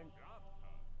children.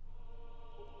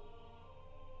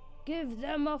 Give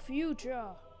them a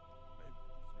future.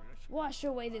 Wash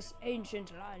away this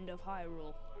ancient land of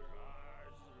Hyrule.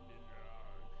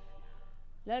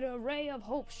 Let a ray of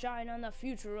hope shine on the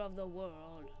future of the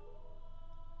world.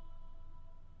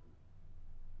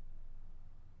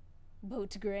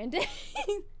 Boat Grande.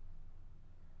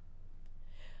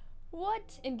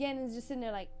 What? And Ganon's just sitting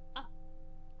there like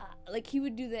he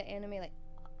would do the anime like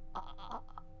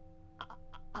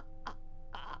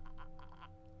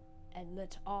and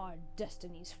let our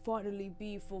destinies finally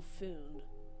be fulfilled.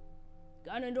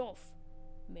 Ganondorf,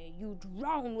 may you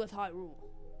drown with Hyrule.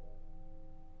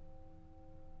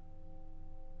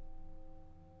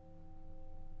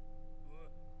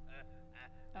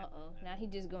 Uh-oh, now he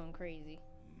just going crazy.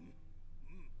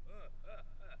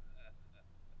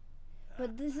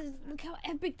 But this is, look how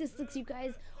epic this looks, you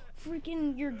guys.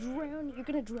 Freaking, you're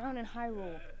gonna drown in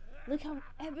Hyrule. Look how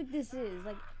epic this is.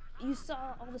 Like, you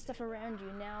saw all the stuff around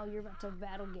you, now you're about to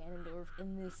battle Ganondorf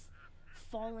in this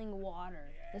falling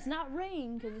water. It's not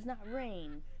rain, because it's not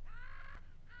rain.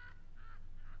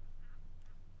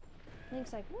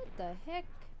 Link's like, what the heck?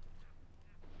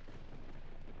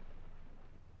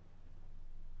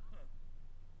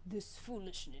 This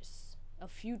foolishness. A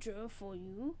future for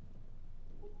you?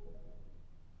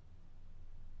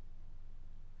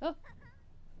 Oh!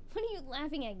 What are you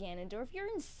laughing at, Ganondorf? You're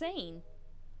insane!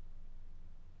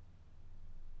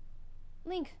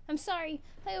 Link, I'm sorry.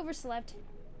 I overslept.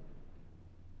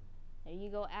 There you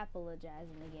go,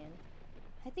 apologizing again.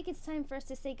 I think it's time for us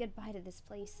to say goodbye to this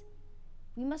place.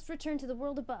 We must return to the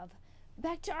world above.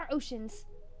 Back to our oceans.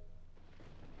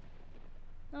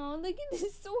 Oh, look at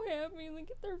this, so happy. Look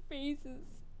at their faces.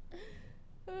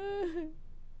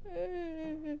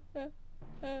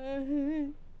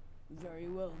 Very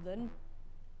well then.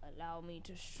 Allow me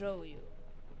to show you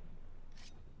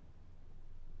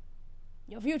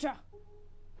your future.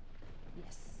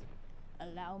 Yes.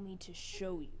 Allow me to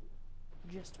show you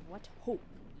just what hope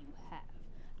you have.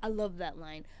 I love that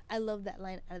line. I love that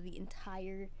line out of the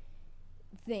entire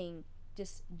thing.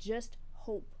 Just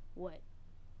hope what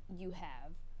you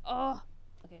have. Oh!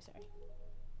 Okay, sorry.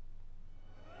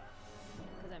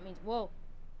 Because that means, whoa.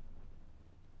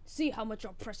 See how much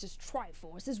your precious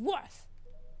Triforce is worth.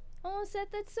 Oh,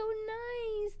 Seth, that's so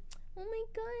nice. Oh my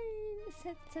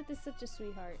god. Seth is such a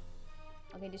sweetheart.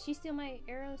 Okay, did she steal my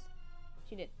arrows?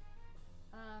 She did.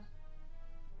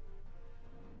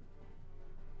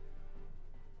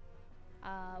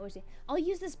 Where's he? I'll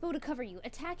use this bow to cover you.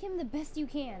 Attack him the best you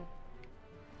can.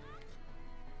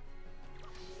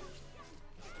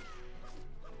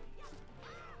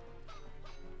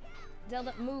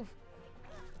 Zelda, move.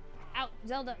 Out,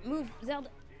 Zelda, move, Zelda.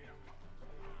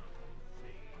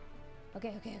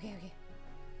 Okay, okay, okay, okay.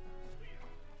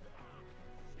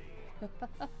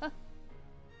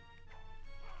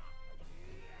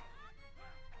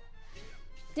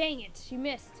 Dang it, she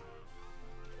missed.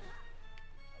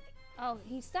 Oh,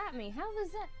 he stopped me. How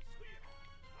was that?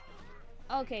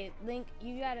 Okay, Link,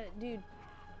 you gotta, dude.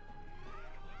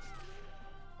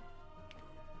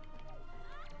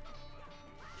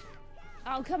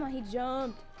 Oh, come on, he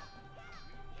jumped.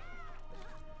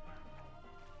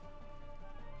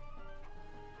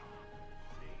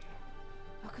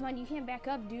 Oh, come on, you can't back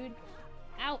up, dude.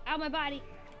 Ow, ow, my body.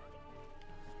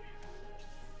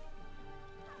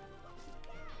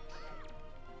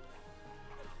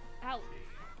 Ow.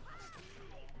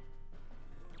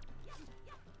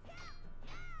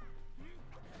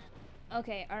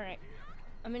 Okay, alright.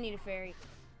 I'm gonna need a fairy.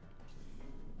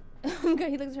 Okay,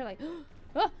 he looks at her like,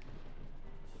 ah!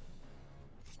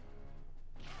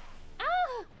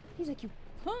 Ah! He's like, you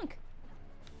punk!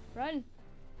 Run.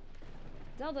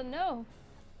 Zelda, no!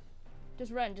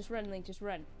 Just run, Link, just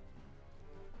run.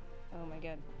 Oh my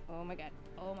god, oh my god,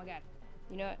 oh my god.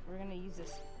 You know what, we're gonna use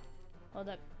this. Hold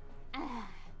up. Ah!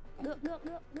 Go, go,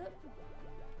 go, go!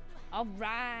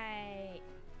 Alright!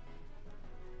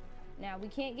 Now, we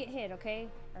can't get hit, okay?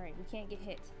 Alright, we can't get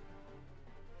hit.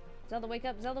 Zelda, wake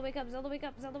up! Zelda, wake up! Zelda, wake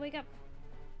up! Zelda, wake up!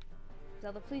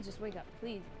 Zelda, please just wake up,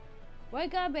 please.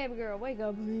 Wake up, baby girl! Wake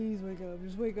up, please wake up.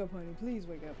 Just wake up, honey. Please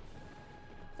wake up.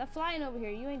 Stop flying over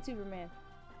here. You ain't Superman.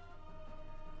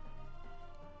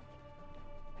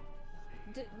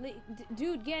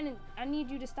 Dude, Ganon, I need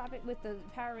you to stop it with the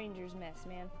Power Rangers mess,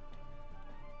 man.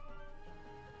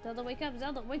 Zelda, wake up!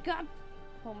 Zelda, wake up!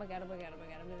 Oh my god, oh my god, oh my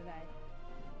god, I'm gonna die.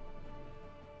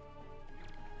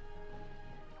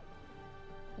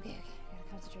 Okay, okay, I gotta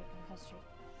concentrate, I gotta concentrate.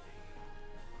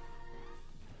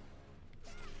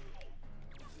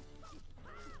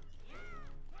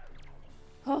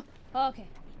 Oh, okay.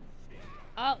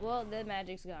 Oh, well, the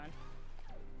magic's gone.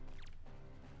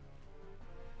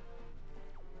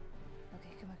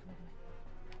 Okay, come on, come on, come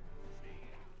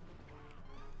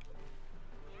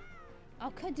on.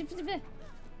 Oh, cut.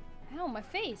 Ow, my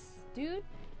face, dude.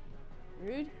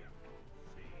 Rude.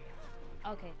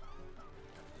 Okay.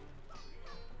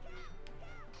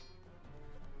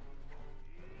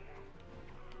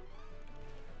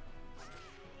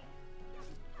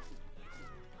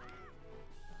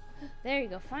 There you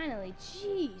go, finally.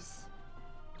 Jeez.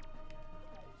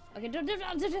 Okay, don't.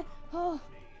 Oh.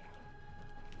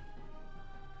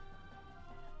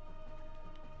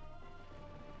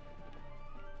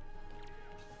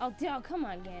 Oh, come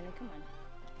on, Ganon, come on.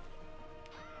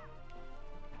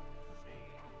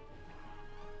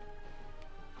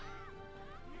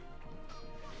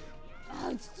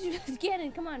 Oh,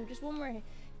 Ganon, come on, just one more hit.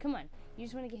 Come on, you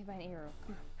just want to get hit by an arrow.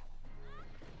 Come on.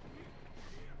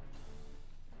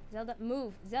 Zelda,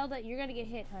 move. Zelda, you're gonna get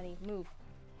hit, honey. Move.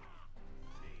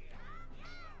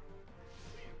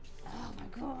 Oh my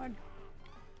god.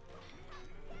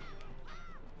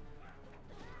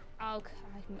 Oh, God.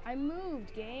 I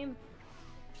moved, game.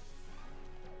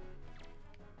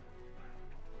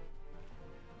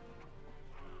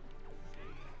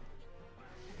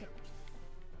 Okay.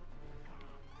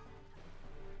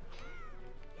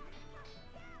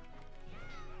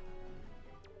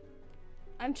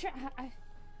 I'm trying.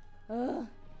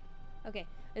 Okay,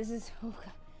 this is. Oh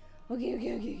god.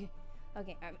 Okay.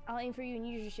 Okay, I'll aim for you and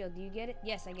use your shield. Do you get it?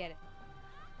 Yes, I get it.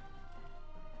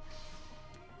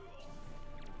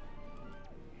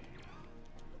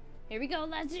 Here we go,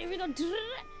 lads. Here we go.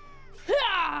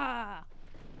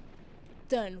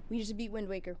 Done. We just beat Wind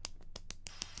Waker.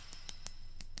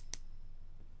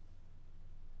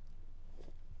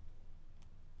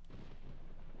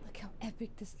 Look how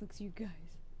epic this looks, you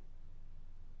guys.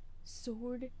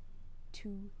 Sword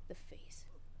to the face.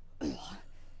 The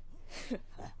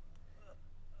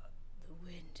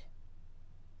wind.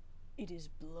 It is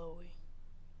blowing.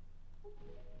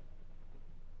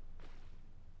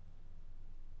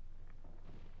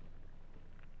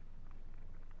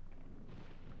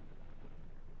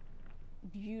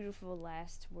 Beautiful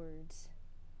last words.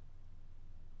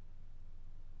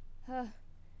 Oh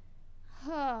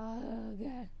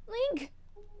god. Link!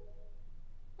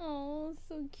 Oh,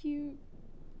 so cute.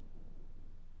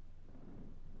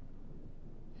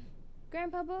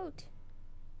 Grandpa Boat.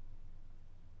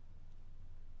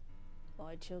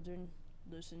 My children,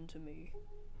 listen to me.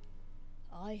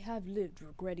 I have lived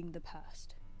regretting the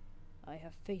past. I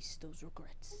have faced those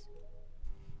regrets.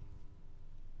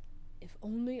 If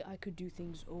only I could do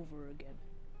things over again.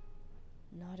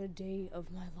 Not a day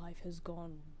of my life has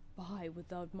gone by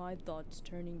without my thoughts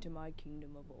turning to my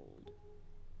kingdom of old.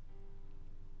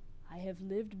 I have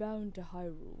lived bound to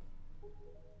Hyrule,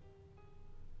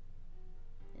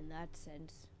 In that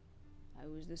sense, I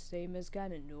was the same as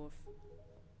Ganondorf.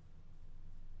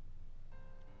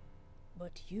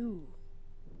 But you...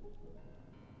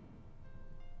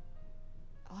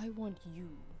 I want you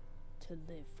to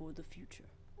live for the future.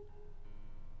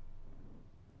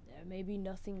 There may be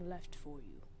nothing left for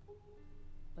you,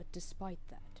 but despite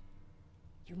that,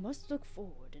 you must look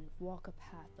forward and walk a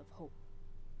path of hope,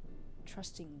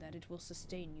 trusting that it will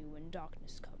sustain you when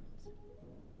darkness comes.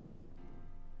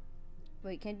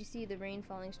 Wait, can't you see the rain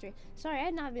falling straight? Sorry, I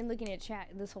had not been looking at chat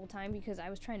this whole time because I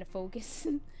was trying to focus.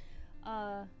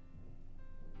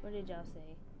 What did y'all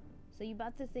say? So you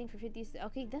bought this thing for 50 cents?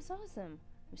 Okay, that's awesome.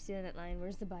 I'm stealing that line.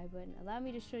 Where's the buy button? Allow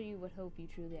me to show you what hope you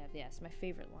truly have. Yes, my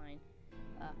favorite line.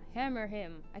 Hammer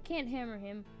him. I can't hammer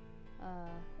him.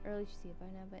 Early to see a buy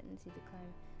now button. See the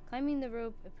climb. Climbing the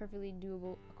rope is perfectly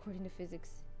doable according to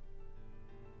physics.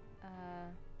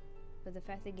 But the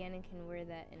fact that Ganon can wear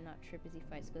that and not trip as he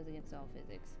fights goes against all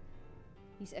physics.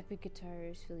 These epic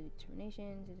guitars filled with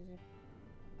determination.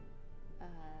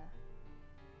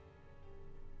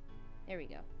 There we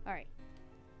go. Alright.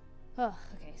 Oh,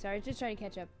 okay. Sorry, just trying to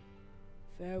catch up.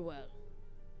 Farewell.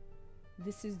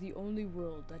 This is the only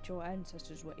world that your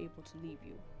ancestors were able to leave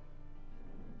you.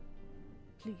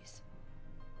 Please,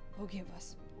 forgive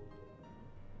us.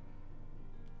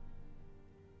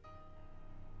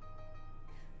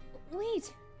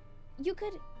 Wait! You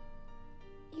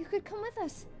could come with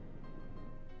us.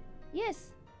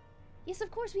 Yes. Yes,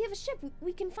 of course, we have a ship.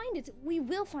 We can find it. We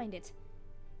will find it.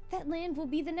 That land will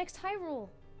be the next Hyrule.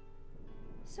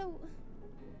 So...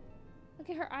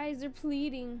 Okay, her eyes are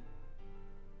pleading.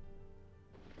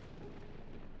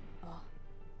 Ah,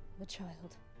 the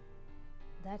child.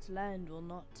 That land will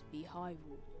not be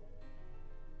Hyrule.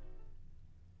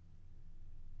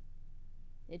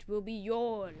 It will be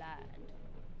your land.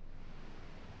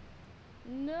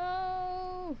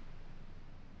 No!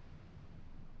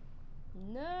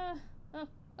 No!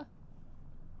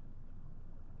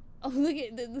 Oh,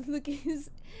 look at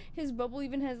his bubble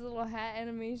even has a little hat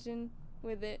animation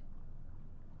with it.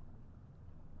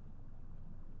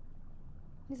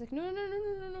 He's like, no, no, no,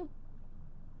 no, no, no.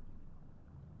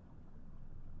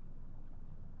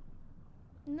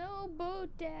 No boat,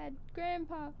 Dad,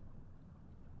 Grandpa.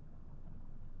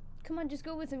 Come on, just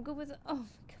go with him. Go with him. Oh my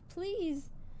God,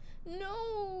 please.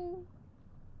 No.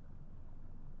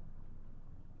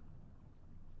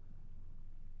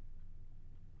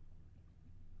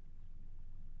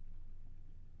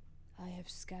 I have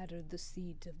scattered the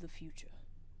seeds of the future.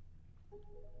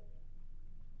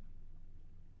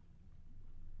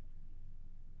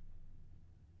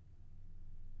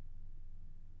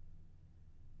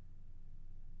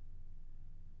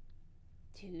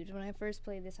 Dude, when I first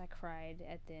played this, I cried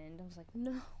at the end. I was like,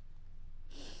 no.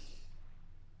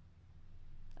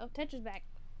 Oh, Tetra's back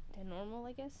to normal,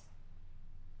 I guess.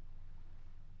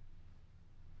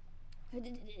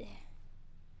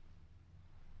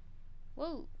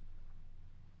 Whoa.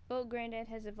 Boat Granddad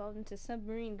has evolved into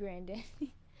Submarine Granddad.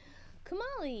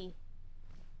 Kamali!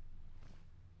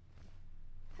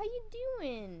 How you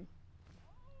doing?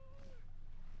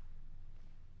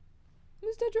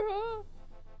 Miss Tetra!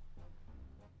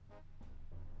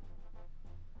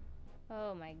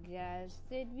 Oh my gosh,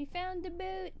 we found the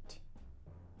boat!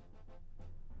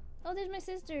 Oh, there's my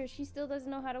sister. She still doesn't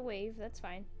know how to wave. That's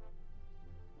fine.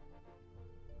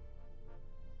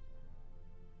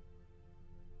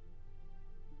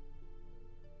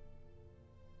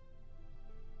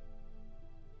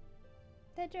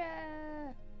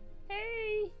 Tetra!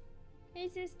 Hey! Hey,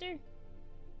 sister!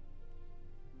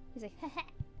 He's like, haha!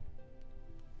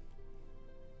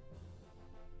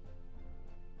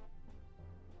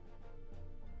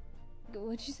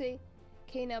 What'd you say?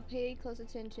 Okay, now pay close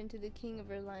attention to the king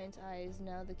of our lion's eyes.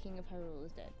 Now the king of Hyrule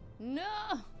is dead. No!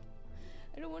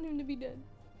 I don't want him to be dead.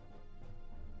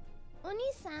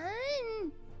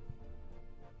 Oni-san!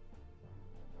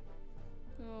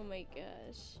 Oh my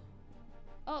gosh.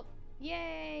 Oh,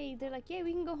 yay! They're like, yay,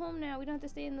 we can go home now. We don't have to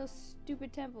stay in those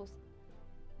stupid temples.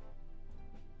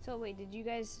 So wait, did you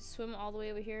guys swim all the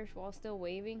way over here while still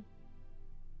waving?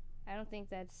 I don't think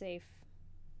that's safe.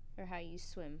 Or how you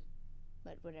swim.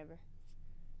 But whatever.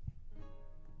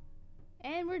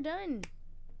 And we're done.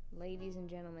 Ladies and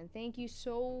gentlemen, thank you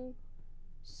so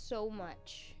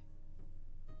much.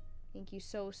 Thank you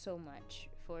so much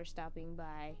for stopping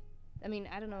by. I mean,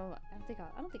 I don't know. I don't think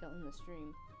I'll end the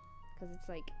stream because it's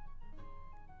like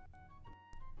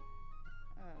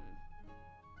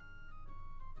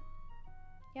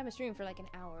yeah, I'm a stream for like an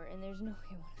hour and there's no way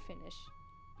I want to finish.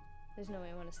 There's no way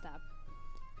I want to stop.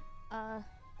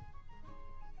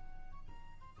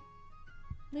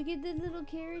 Look at the little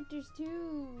characters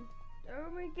too.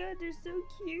 Oh my god, they're so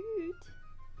cute.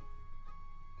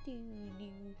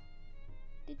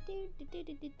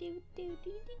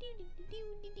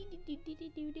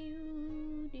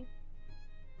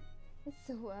 It's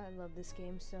so, I love this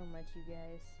game so much, you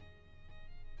guys.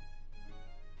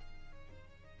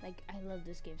 Like, I love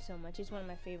this game so much. It's one of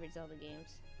my favorite Zelda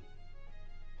games.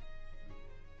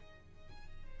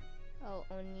 Oh,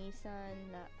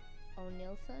 Oni-san, not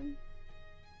O'Neill-san?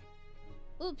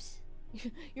 Oops!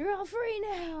 You're all free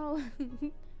now!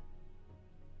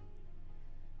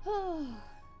 Oh,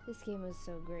 this game was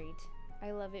so great.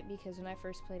 I love it because when I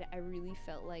first played it, I really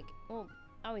felt like, well,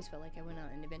 I always felt like I went on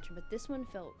an adventure, but this one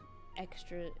felt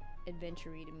extra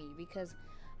adventure-y to me because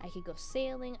I could go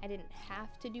sailing. I didn't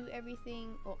have to do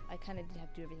everything. Well, I kind of did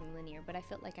have to do everything linear, but I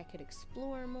felt like I could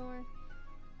explore more.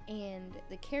 And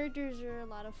the characters are a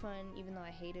lot of fun, even though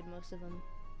I hated most of them.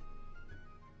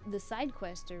 The side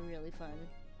quests are really fun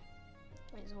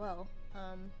as well.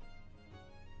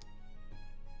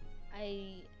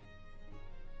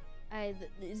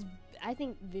 I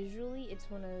think visually it's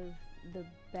one of the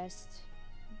best.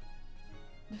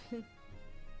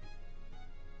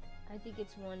 I think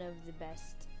it's one of the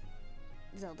best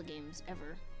Zelda games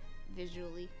ever,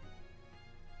 visually.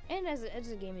 And as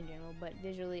a game in general, but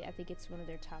visually, I think it's one of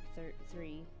their top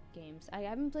 3 games. I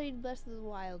haven't played Breath of the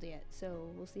Wild yet,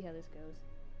 so we'll see how this goes.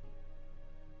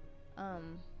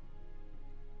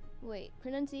 Wait,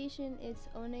 pronunciation, it's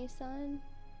One-san,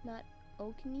 not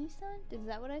Okini-san? Is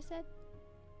that what I said?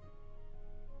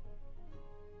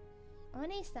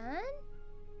 One-san?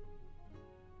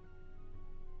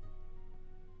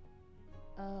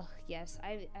 Oh, yes,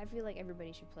 I feel like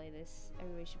everybody should play this.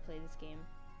 Everybody should play this game.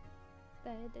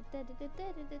 I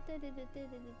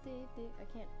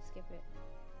can't skip it.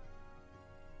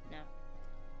 No.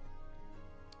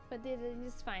 But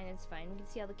it's fine, it's fine. We can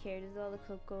see all the characters, all the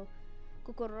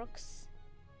Kokorooks.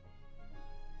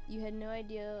 You had no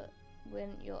idea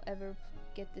when you'll ever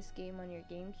get this game on your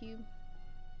GameCube?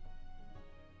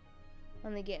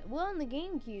 On the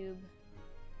GameCube.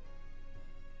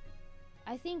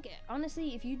 I think,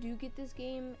 honestly, if you do get this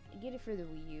game, get it for the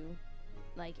Wii U.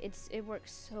 Like, it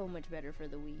works so much better for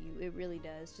the Wii U. It really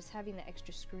does. Just having the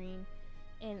extra screen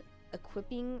and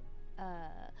equipping,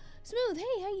 Smooth,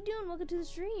 hey, how you doing? Welcome to the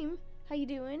stream. How you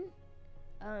doing?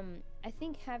 I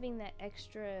think having that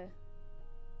extra,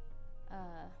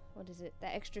 what is it?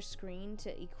 That extra screen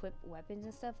to equip weapons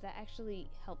and stuff, that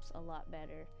actually helps a lot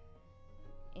better.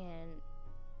 And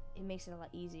it makes it a lot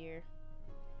easier.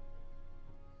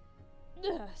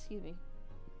 Ugh, excuse me.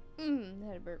 I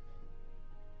had a burp.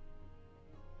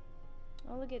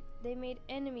 Oh, look at, they made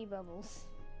enemy bubbles.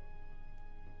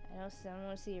 I don't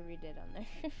want to see a Red Dead on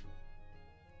there.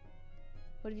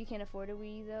 What if you can't afford a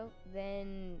Wii though?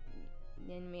 Then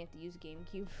you may have to use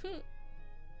GameCube.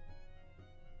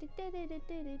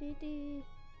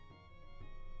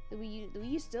 The Wii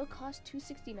U still costs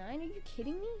 $269? Are you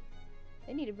kidding me?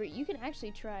 They need to bring. You can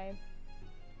actually try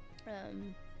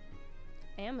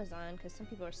Amazon, because some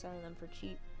people are selling them for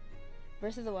cheap.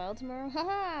 Breath of the Wild tomorrow?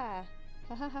 Haha!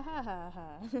 Ha ha ha ha ha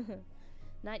ha.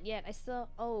 Not yet. I still.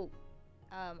 Oh,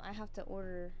 I have to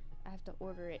order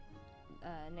it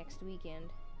next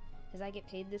weekend, because I get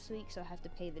paid this week, so I have to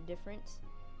pay the difference.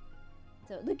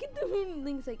 So look at the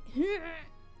Link's like.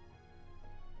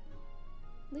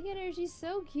 Look at her. She's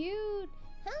so cute.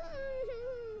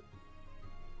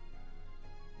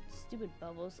 Stupid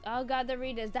bubbles. Oh god, the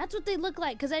Ritas. That's what they look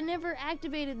like, because I never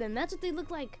activated them. That's what they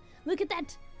look like. Look at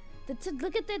that.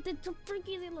 Look at that. That's so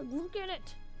freaky they look. Look at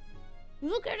it.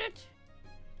 Look at it.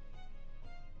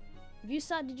 If you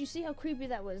saw, did you see how creepy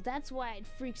that was? That's why it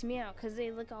freaks me out, because they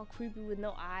look all creepy with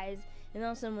no eyes. And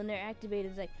all of a sudden when they're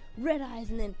activated, it's like red eyes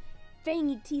and then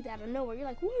fangy teeth out of nowhere. You're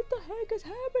like, what the heck is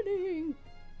happening?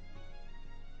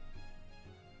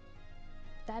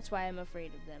 That's why I'm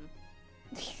afraid of them.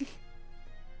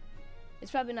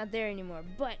 It's probably not there anymore,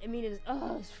 but I mean,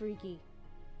 it's freaky.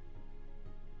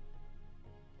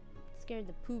 It scared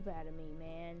the poop out of me,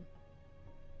 man.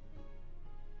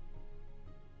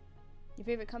 Your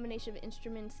favorite combination of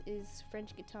instruments is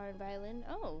French guitar and violin?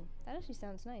 Oh, that actually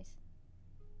sounds nice.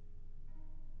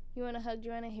 You want a hug,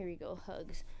 Joanna? Here we go,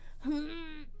 hugs.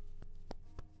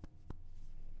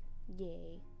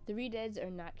 Yay. The Red Deads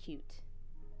are not cute.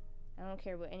 I don't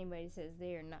care what anybody says,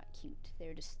 they are not cute.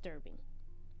 They're disturbing.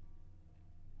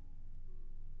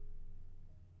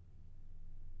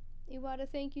 Iwata,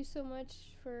 thank you so much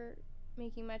for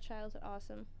making my childhood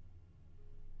awesome.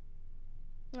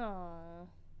 Aww.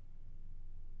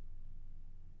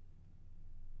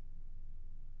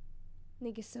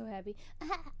 Nick is so happy.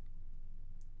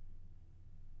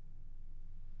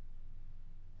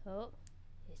 Oh,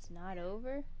 it's not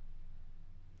over.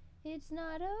 It's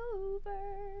not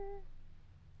over.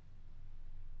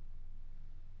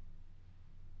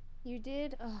 You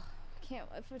did? Oh, I can't.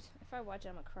 If I watch it,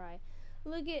 I'm gonna cry.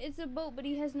 Look, it's a boat, but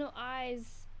he has no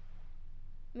eyes.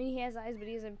 I mean, he has eyes, but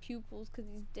he doesn't have pupils because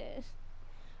he's dead.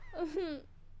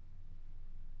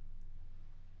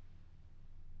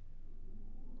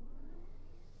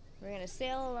 We're gonna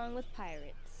sail along with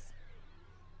pirates.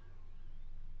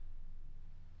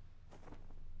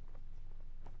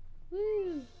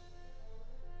 Woo!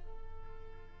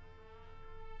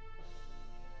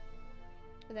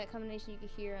 With that combination you can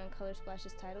hear on Color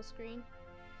Splash's title screen.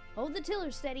 Hold the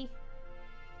tiller steady.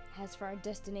 As for our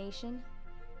destination,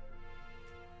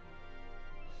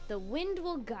 the wind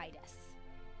will guide us.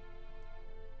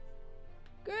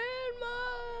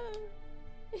 Grandma!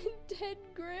 Dead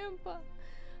Grandpa.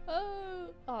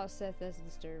 Oh, Seth, that's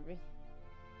disturbing.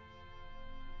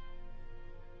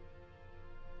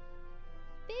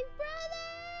 Big brother!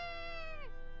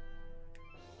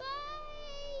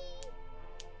 Bye!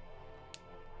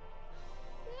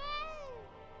 Bye!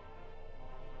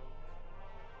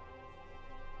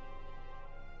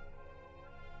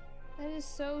 That is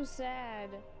so sad.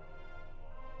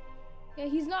 Yeah,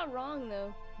 he's not wrong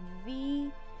though.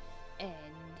 The end.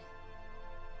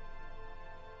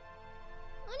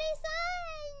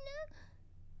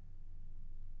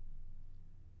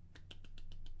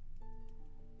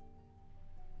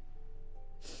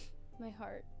 My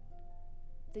heart.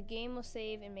 The game will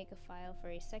save and make a file for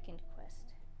a second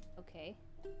quest. Okay.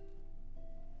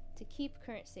 To keep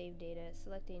current save data,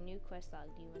 select a new quest log.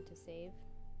 Do you want to save?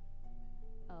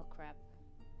 Oh crap.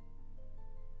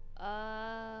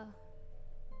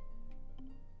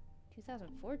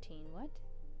 2014, what?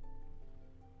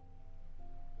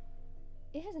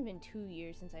 It hasn't been 2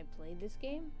 years since I played this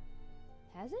game.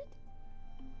 Has it?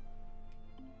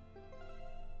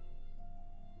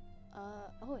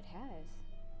 Oh, it has.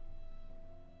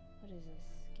 What is this?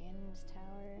 Ganon's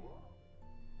Tower.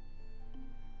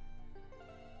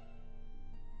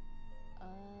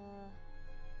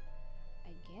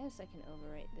 I guess I can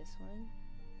overwrite this one.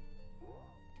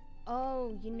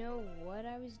 Oh, you know what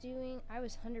I was doing? I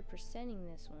was 100%ing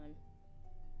this one.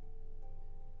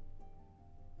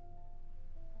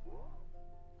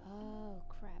 Oh,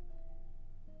 crap.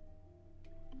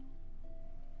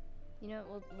 You know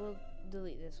what? We'll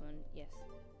delete this one. Yes.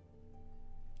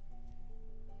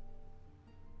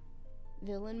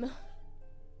 Villain mode.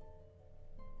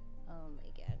 Oh my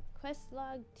god. Quest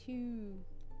log 2.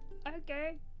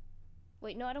 Okay.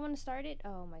 Wait, no, I don't want to start it.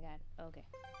 Oh my god. Okay.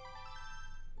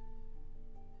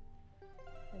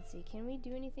 Let's see. Can we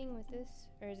do anything with this?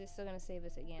 Or is it still going to save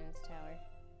us at Ganon's Tower?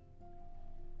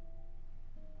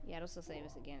 Yeah, it'll still save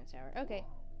us at Ganon's Tower. Okay.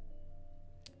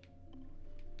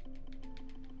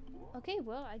 Okay,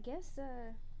 well, I guess,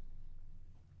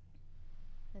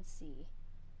 let's see.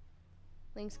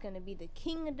 Link's gonna be the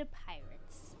king of the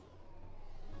pirates.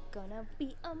 Gonna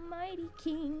be a mighty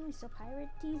king, so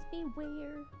pirates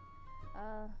beware.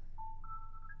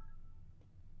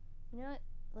 You know what?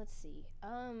 Let's see.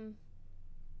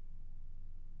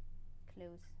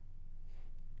 Close.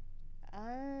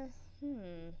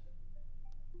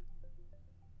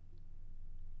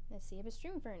 Let's see. I have a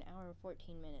stream for an hour and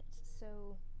 14 minutes,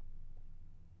 so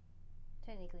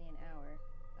technically an hour.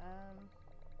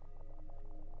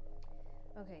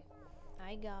 Okay.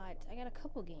 I got a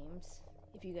couple games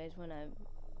if you guys wanna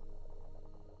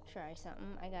try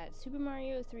something. I got Super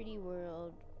Mario 3D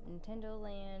World, Nintendo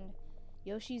Land,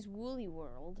 Yoshi's Woolly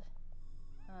World.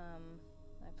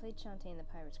 I played Shantae and the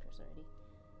Pirate's Curse already.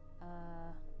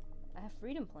 I have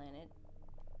Freedom Planet,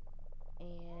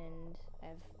 and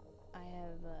I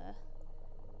have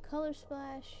Color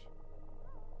Splash,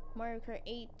 Mario Kart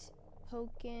 8,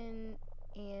 Pokken,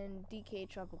 and DK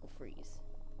Tropical Freeze.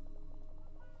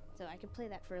 So I could play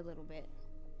that for a little bit.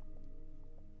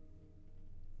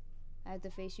 I have to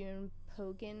face you in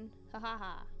Pokken. Ha ha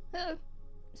ha.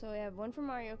 So I have one for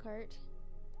Mario Kart.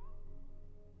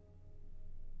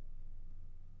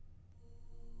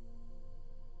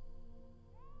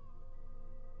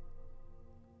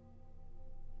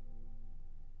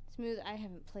 Smooth, I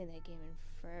haven't played that game in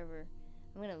forever.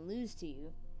 I'm gonna lose to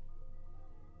you.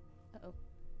 Uh-oh.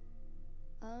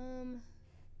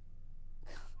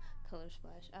 Color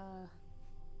Splash.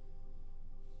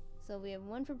 So we have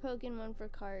one for Pokken, one for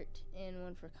Kart, and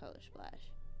one for Color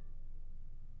Splash.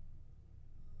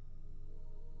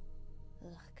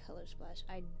 Ugh, Color Splash.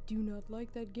 I do not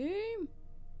like that game.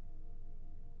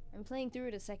 I'm playing through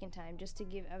it a second time just to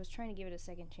I was trying to give it a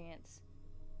second chance.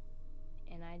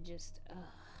 And I just,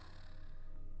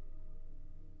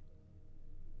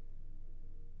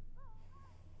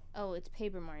 Oh, it's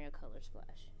Paper Mario Color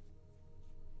Splash.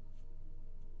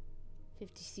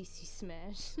 50cc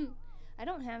Smash. I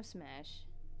don't have Smash.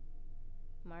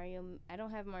 I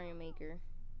don't have Mario Maker.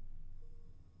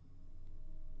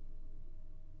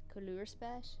 Color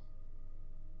Splash.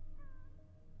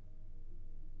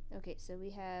 Okay, so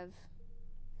we have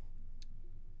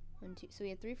 1, 2. So we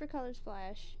have 3 for Color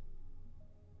Splash.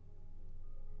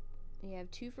 We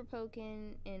have 2 for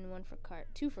Pokken and 1 for Cart.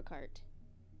 2 for Cart.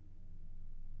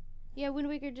 Yeah, Wind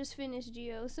Waker just finished,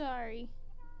 Geo. Sorry.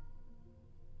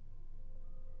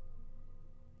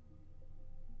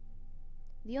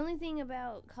 The only thing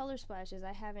about Color Splash is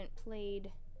I haven't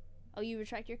played... Oh, you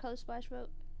retract your Color Splash vote?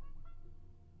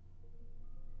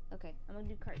 Okay, I'm gonna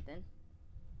do Cart then.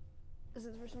 This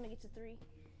is the first one to get to 3.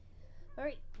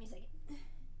 Alright, give me a second.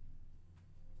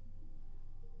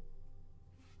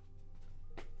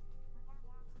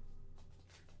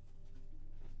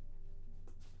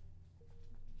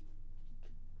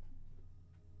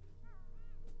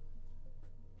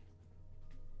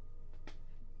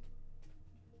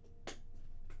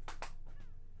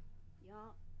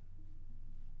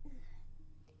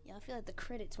 Yeah, I feel like the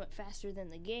credits went faster than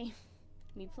the game.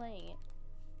 Me playing it.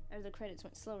 Or the credits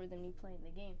went slower than me playing the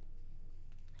game.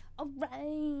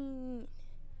 Alright!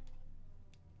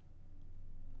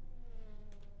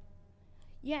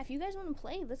 Yeah, if you guys want to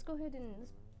play, let's go ahead and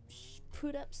let's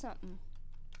put up something.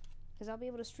 Because I'll be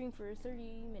able to stream for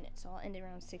 30 minutes, so I'll end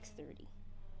around 6:30.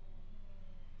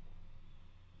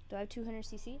 Do I have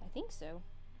 200cc? I think so.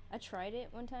 I tried it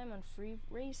one time on free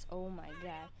race. Oh my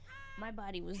god. My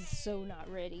body was so not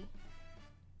ready.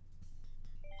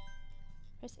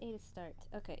 Press A to start.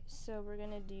 Okay, so we're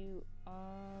gonna do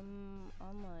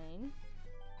online.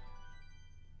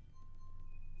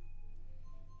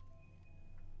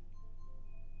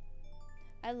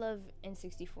 I love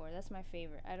N64. That's my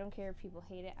favorite. I don't care if people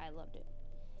hate it. I loved it.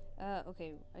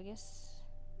 Okay, I guess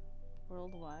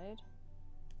worldwide.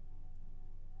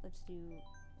 Let's do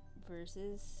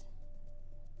versus.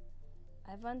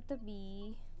 I want to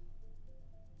be.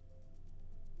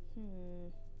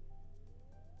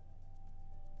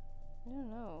 I don't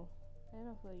know. I don't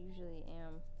know who I usually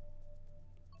am.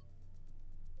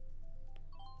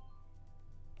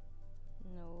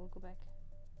 No, we'll go back.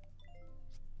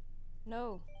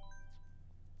 No.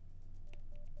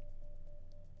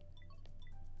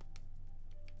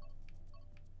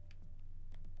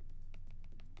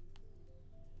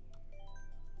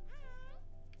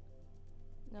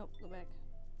 Nope, go back.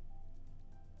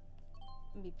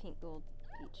 And be pink, gold,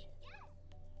 peach.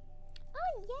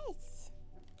 Oh, yes!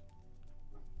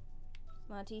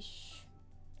 Monty, shh.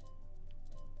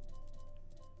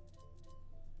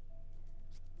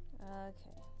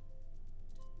 Okay.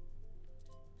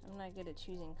 I'm not good at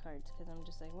choosing cards because I'm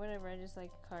just like, whatever, I just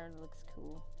like a card looks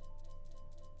cool.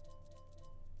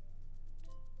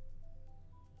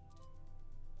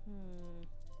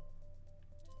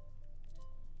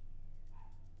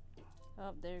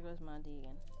 Oh, there goes Monty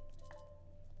again.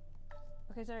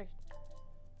 Okay, sorry.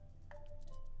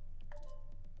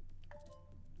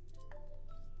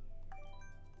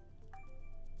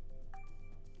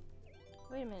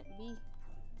 Wait a minute, B.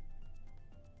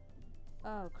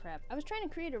 Oh crap. I was trying to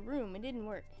create a room, it didn't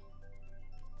work.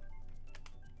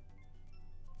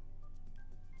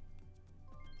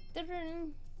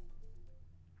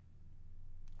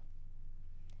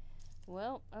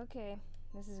 Well, okay.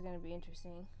 This is gonna be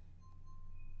interesting.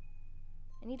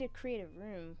 I need to create a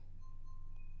room.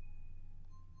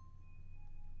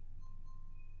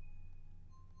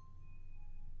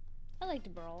 I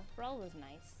liked Brawl. Brawl was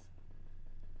nice.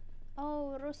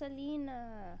 Oh,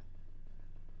 Rosalina.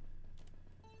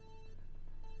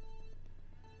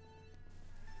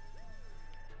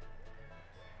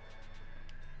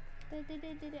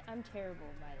 I'm terrible,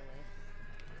 by the way.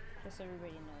 Just so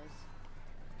everybody knows.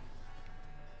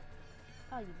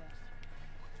 Oh, you bastard.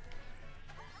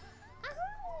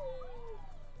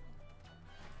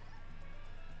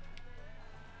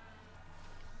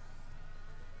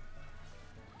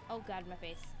 Oh god, my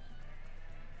face.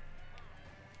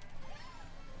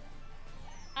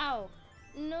 Ow!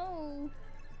 No!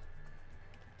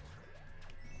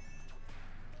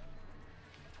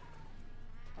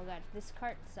 Oh god, this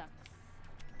cart sucks.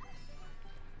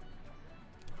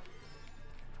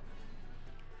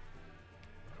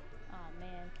 Oh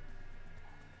man.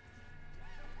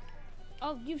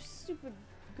 Oh, you stupid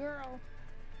girl.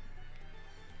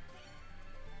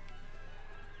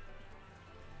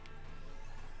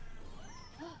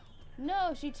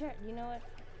 No, she turned. You know what?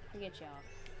 Forget y'all.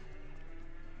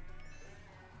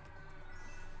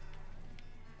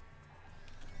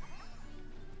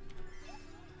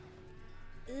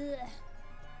 Ugh.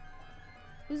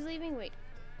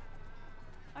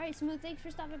 Alright, Smooth, thanks for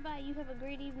stopping by. You have a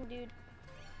great evening, dude.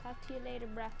 Talk to you later,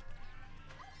 bruh.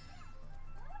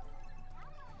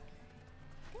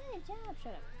 Good job.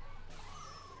 Shut up.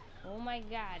 Oh my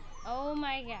god. Oh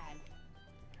my god.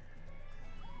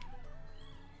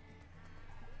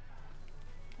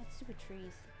 That's stupid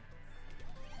trees.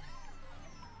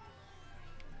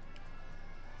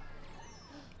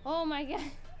 Oh my god.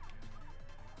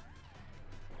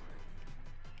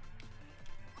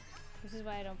 This is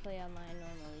why I don't play online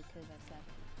normally, because I suck.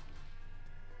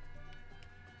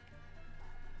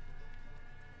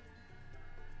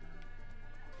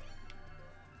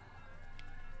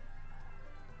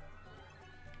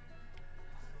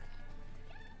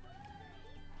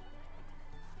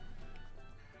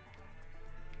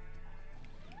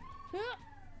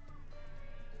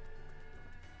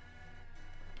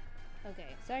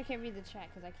 Okay, sorry I can't read the chat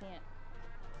because I can't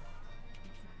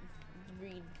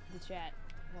read the chat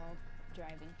while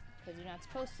driving, because you're not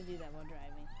supposed to do that while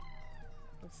driving.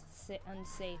 It's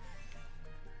unsafe.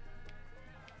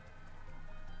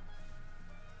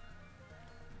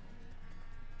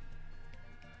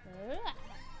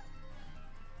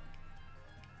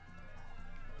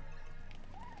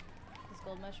 This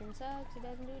gold mushroom sucks, it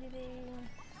doesn't do anything.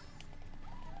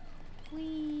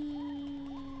 Whee!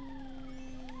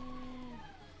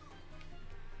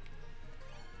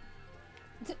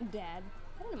 Dad.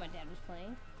 I didn't know my dad was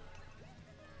playing.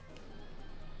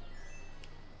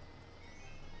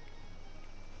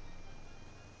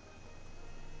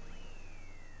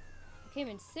 I came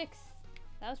in 6th.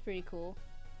 That was pretty cool.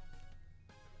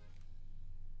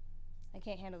 I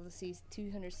can't handle the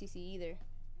 200cc either.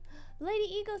 Lady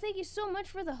Ego, thank you so much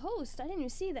for the host. I didn't even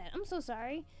see that. I'm so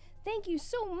sorry. Thank you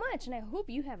so much, and I hope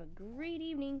you have a great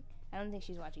evening. I don't think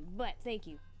she's watching, but thank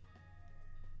you.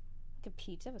 Look at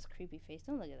Peach. That was a creepy face.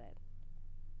 Don't look at that.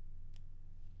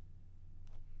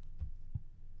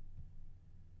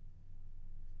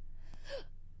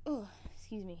 Oh,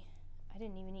 excuse me. I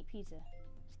didn't even eat pizza.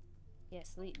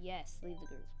 Yes, leave the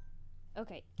group.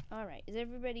 Okay, alright. Is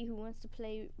everybody who wants to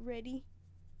play ready?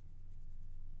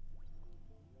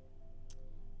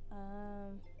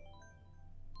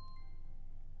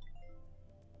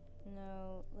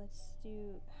 No, let's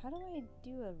do... How do I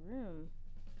do a room?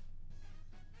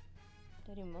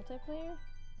 Do I do multiplayer?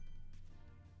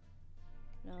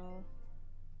 No.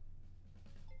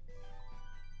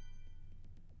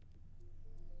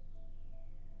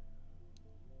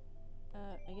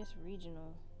 I guess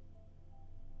regional.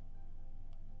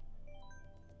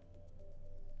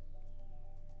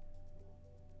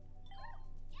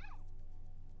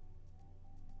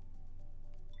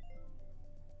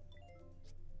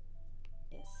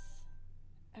 Yes.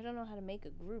 I don't know how to make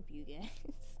a group, you guys.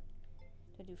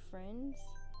 Do I do friends?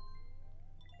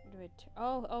 Or do I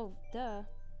oh, duh.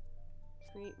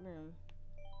 Create room.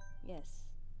 Yes.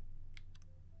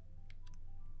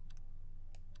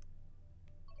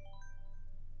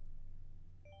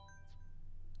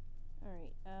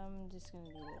 Alright, I'm just gonna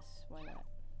do this. Why not?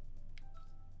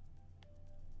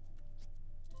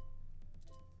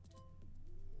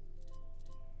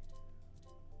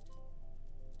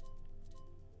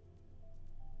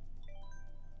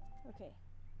 Okay.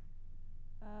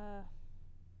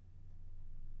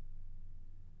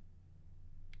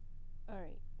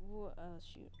 Alright. Oh,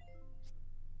 shoot.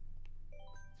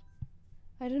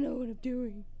 I don't know what I'm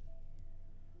doing.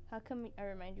 How come I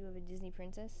remind you of a Disney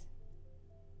princess?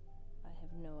 I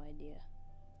have no idea.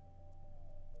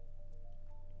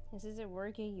 This isn't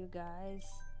working, you guys.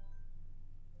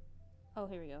 Oh,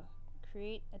 here we go.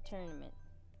 Create a tournament.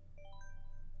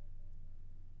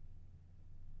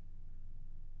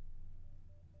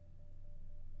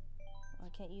 Oh, I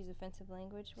can't use offensive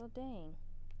language? Well, dang.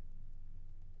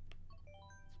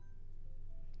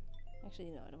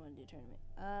 Actually, no, I don't want to do a tournament.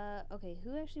 Okay,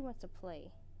 who actually wants to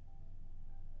play?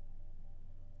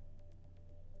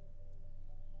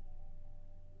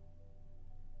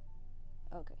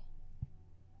 Okay.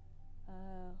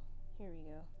 Here we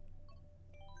go.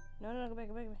 No, go back.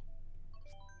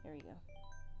 Here we go.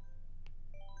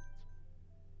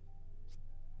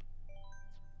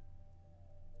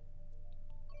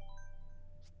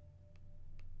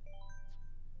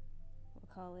 We'll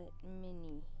call it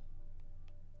mini.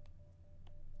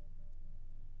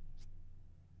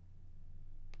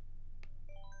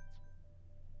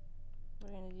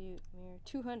 We're gonna do mirror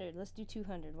 200. Let's do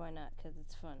 200. Why not? Because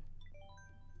it's fun.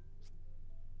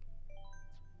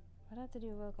 Why'd I have to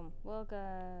do welcome?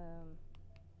 Welcome.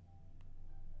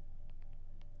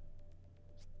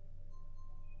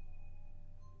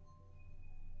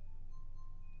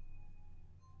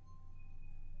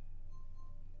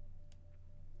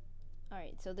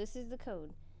 Alright, so this is the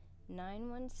code.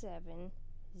 917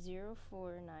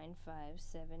 0495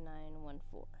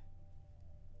 7914.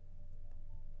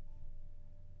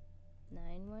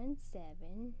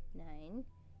 917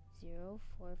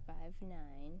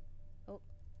 0459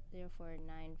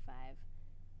 0495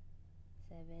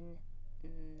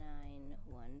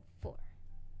 7914.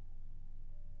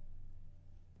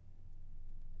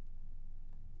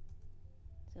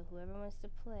 So whoever wants to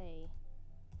play,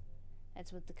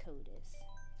 that's what the code is.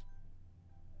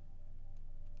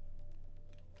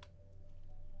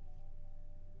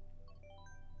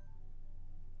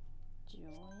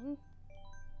 Join.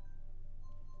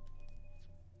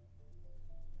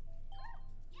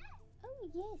 Oh,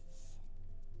 yes.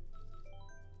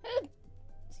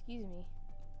 Excuse me.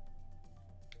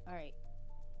 Alright.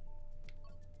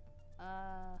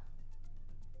 I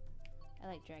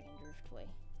like Dragon Driftway.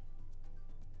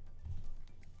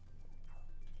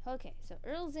 Okay, so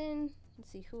Earl's in. Let's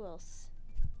see, who else?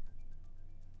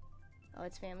 Oh,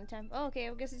 it's family time? Oh, okay,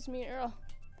 I guess it's me and Earl.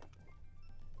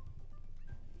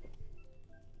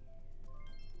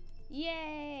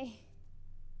 Yay!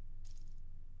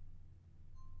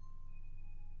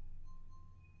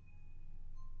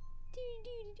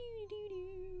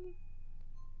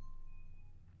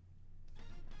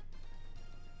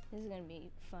 This is gonna be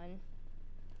fun.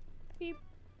 Beep,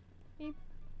 beep.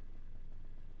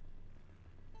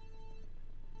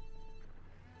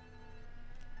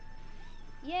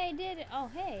 Yay, I did it! Oh,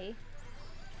 hey.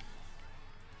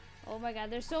 Oh my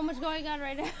god, there's so much going on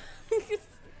right now.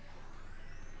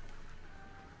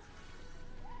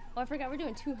 Oh, I forgot we're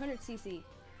doing 200cc.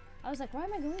 I was like, why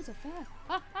am I going so fast?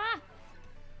 Ah, ah!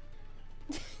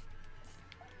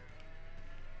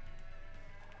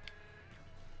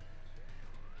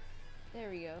 There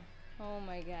we go. Oh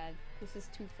my god, this is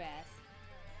too fast.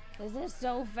 This is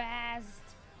so fast.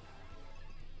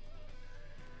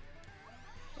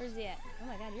 Where's he at? Oh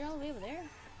my god, you're all the way over there?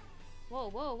 Whoa,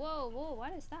 whoa, whoa, whoa, why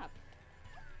did it stop?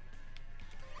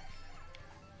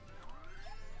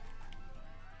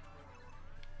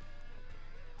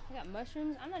 I got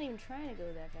mushrooms? I'm not even trying to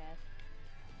go that fast.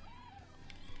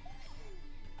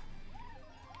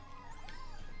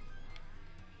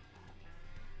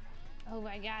 Oh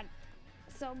my god.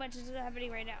 So much is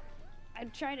happening right now.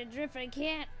 I'm trying to drift and I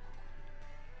can't.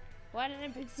 Why did I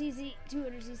pick CC?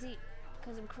 200cc?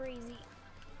 Because I'm crazy.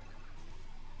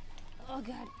 Oh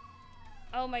god.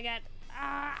 Oh my god.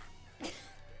 Ah!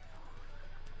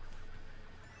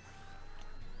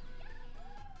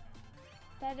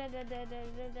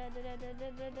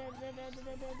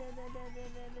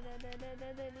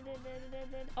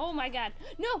 Oh my god.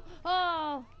 No!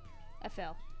 Oh! I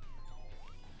fell.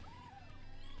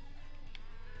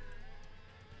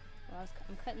 Well,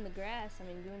 I'm cutting the grass. I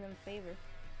mean, doing them a favor.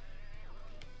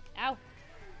 Ow!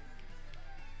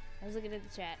 I was looking at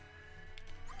the chat.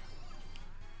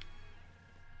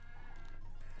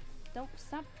 Don't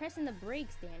stop pressing the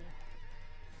brakes, Danny.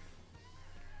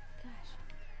 Gosh.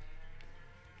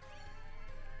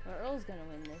 Well, Earl's gonna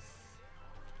win this.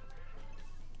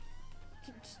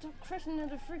 Stop crushing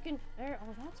into freaking air.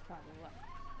 Oh, that's probably what.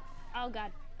 Oh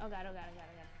god. Oh god, oh god, oh god, oh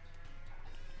god.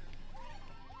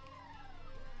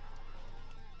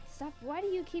 Stop. Why do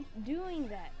you keep doing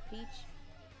that, Peach?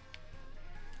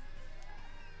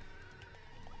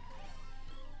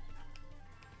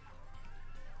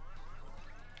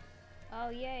 Oh,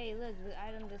 yay, look, the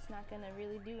item that's not gonna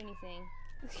really do anything.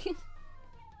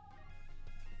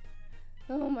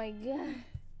 Oh my god.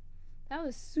 That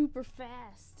was super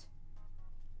fast.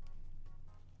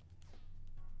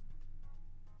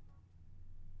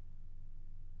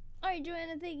 Alright,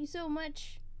 Joanna, thank you so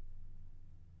much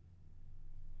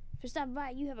for stopping by.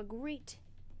 You have a great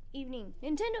evening.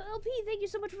 Nintendo LP, thank you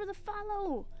so much for the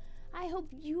follow. I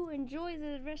hope you enjoy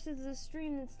the rest of the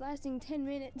stream that's lasting 10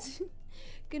 minutes.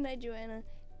 Good night, Joanna.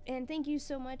 And thank you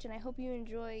so much, and I hope you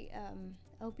enjoy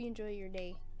your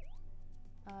day.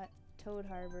 Toad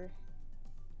Harbor.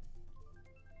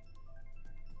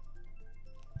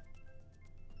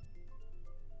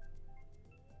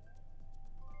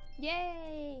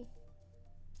 Yay!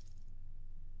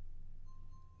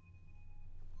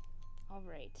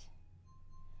 Alright.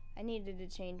 I needed to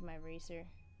change my racer.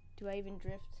 Do I even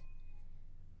drift?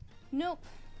 Nope.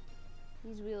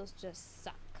 These wheels just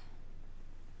suck.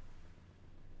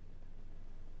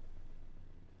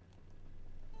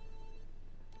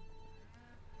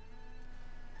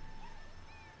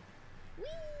 Whee!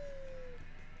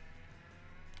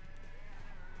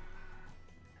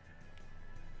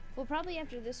 Well, probably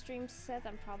after this stream, Seth,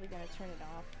 I'm probably gonna turn it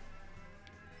off.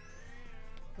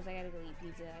 Because I gotta go eat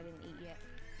pizza. I didn't eat yet.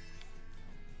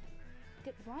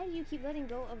 Why do you keep letting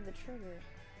go of the trigger?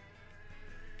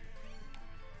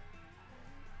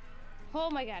 Oh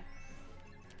my god.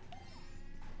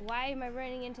 Why am I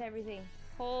running into everything?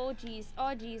 Oh jeez.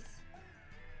 Oh jeez.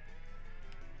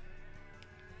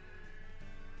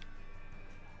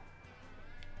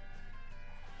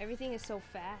 Everything is so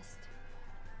fast.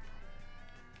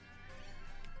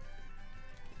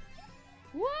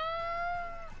 What?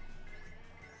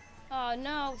 Oh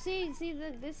no. See,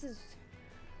 this is...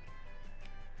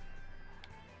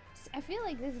 I feel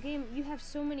like this game, you have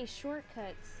so many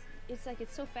shortcuts. It's like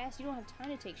it's so fast, you don't have time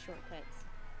to take shortcuts.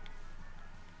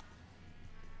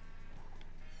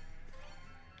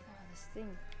 Oh, this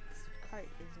cart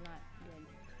is not good.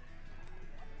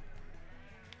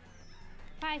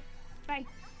 Bye. Bye.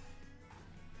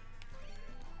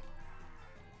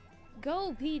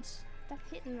 Go, Peach. Stop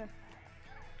hitting the...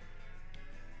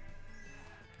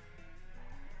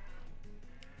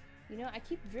 You know, I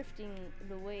keep drifting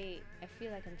the way I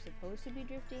feel like I'm supposed to be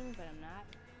drifting, but I'm not.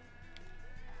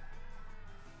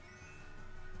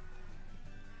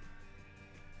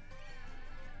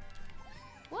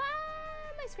 What?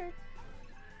 My skirt.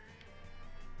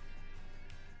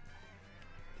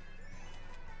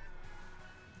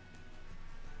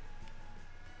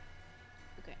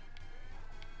 Okay.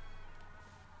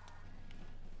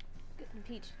 Good.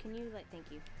 Peach, can you, like,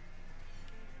 thank you.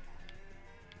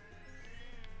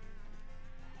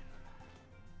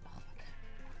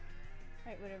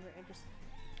 Alright, whatever, I just...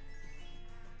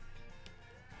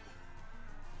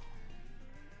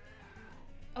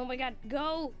 Oh my god,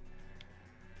 go!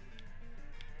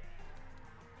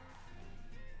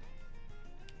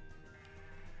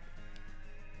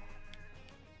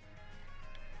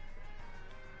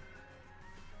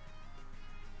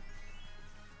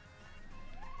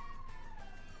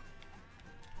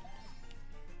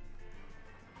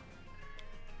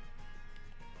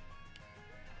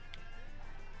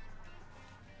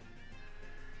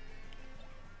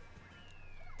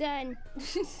 Done.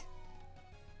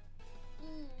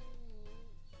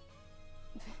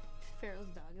 Pharaoh's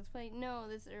dog is fighting. No,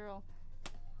 this Earl.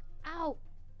 Ow!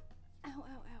 Ow, ow,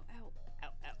 ow, ow.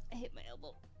 Ow, ow. I hit my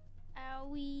elbow.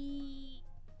 Owie.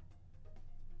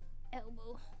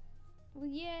 Elbow. Well,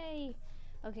 yay!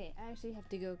 Okay, I actually have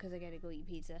to go because I gotta go eat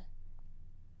pizza.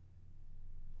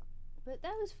 But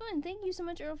that was fun. Thank you so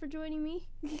much, Earl, for joining me.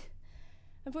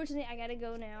 Unfortunately, I gotta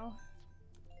go now.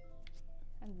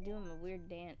 I'm doing a weird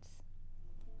dance.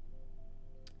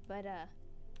 But,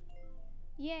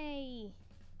 yay!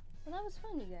 Well, that was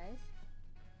fun, you guys.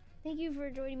 Thank you for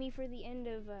joining me for the end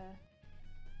of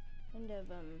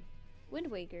Wind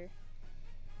Waker.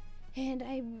 And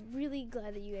I'm really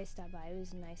glad that you guys stopped by. It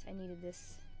was nice. I needed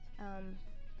this.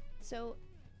 So,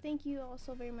 thank you all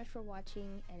so very much for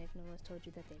watching. And if no one's told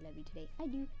you that they love you today, I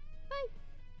do. Bye!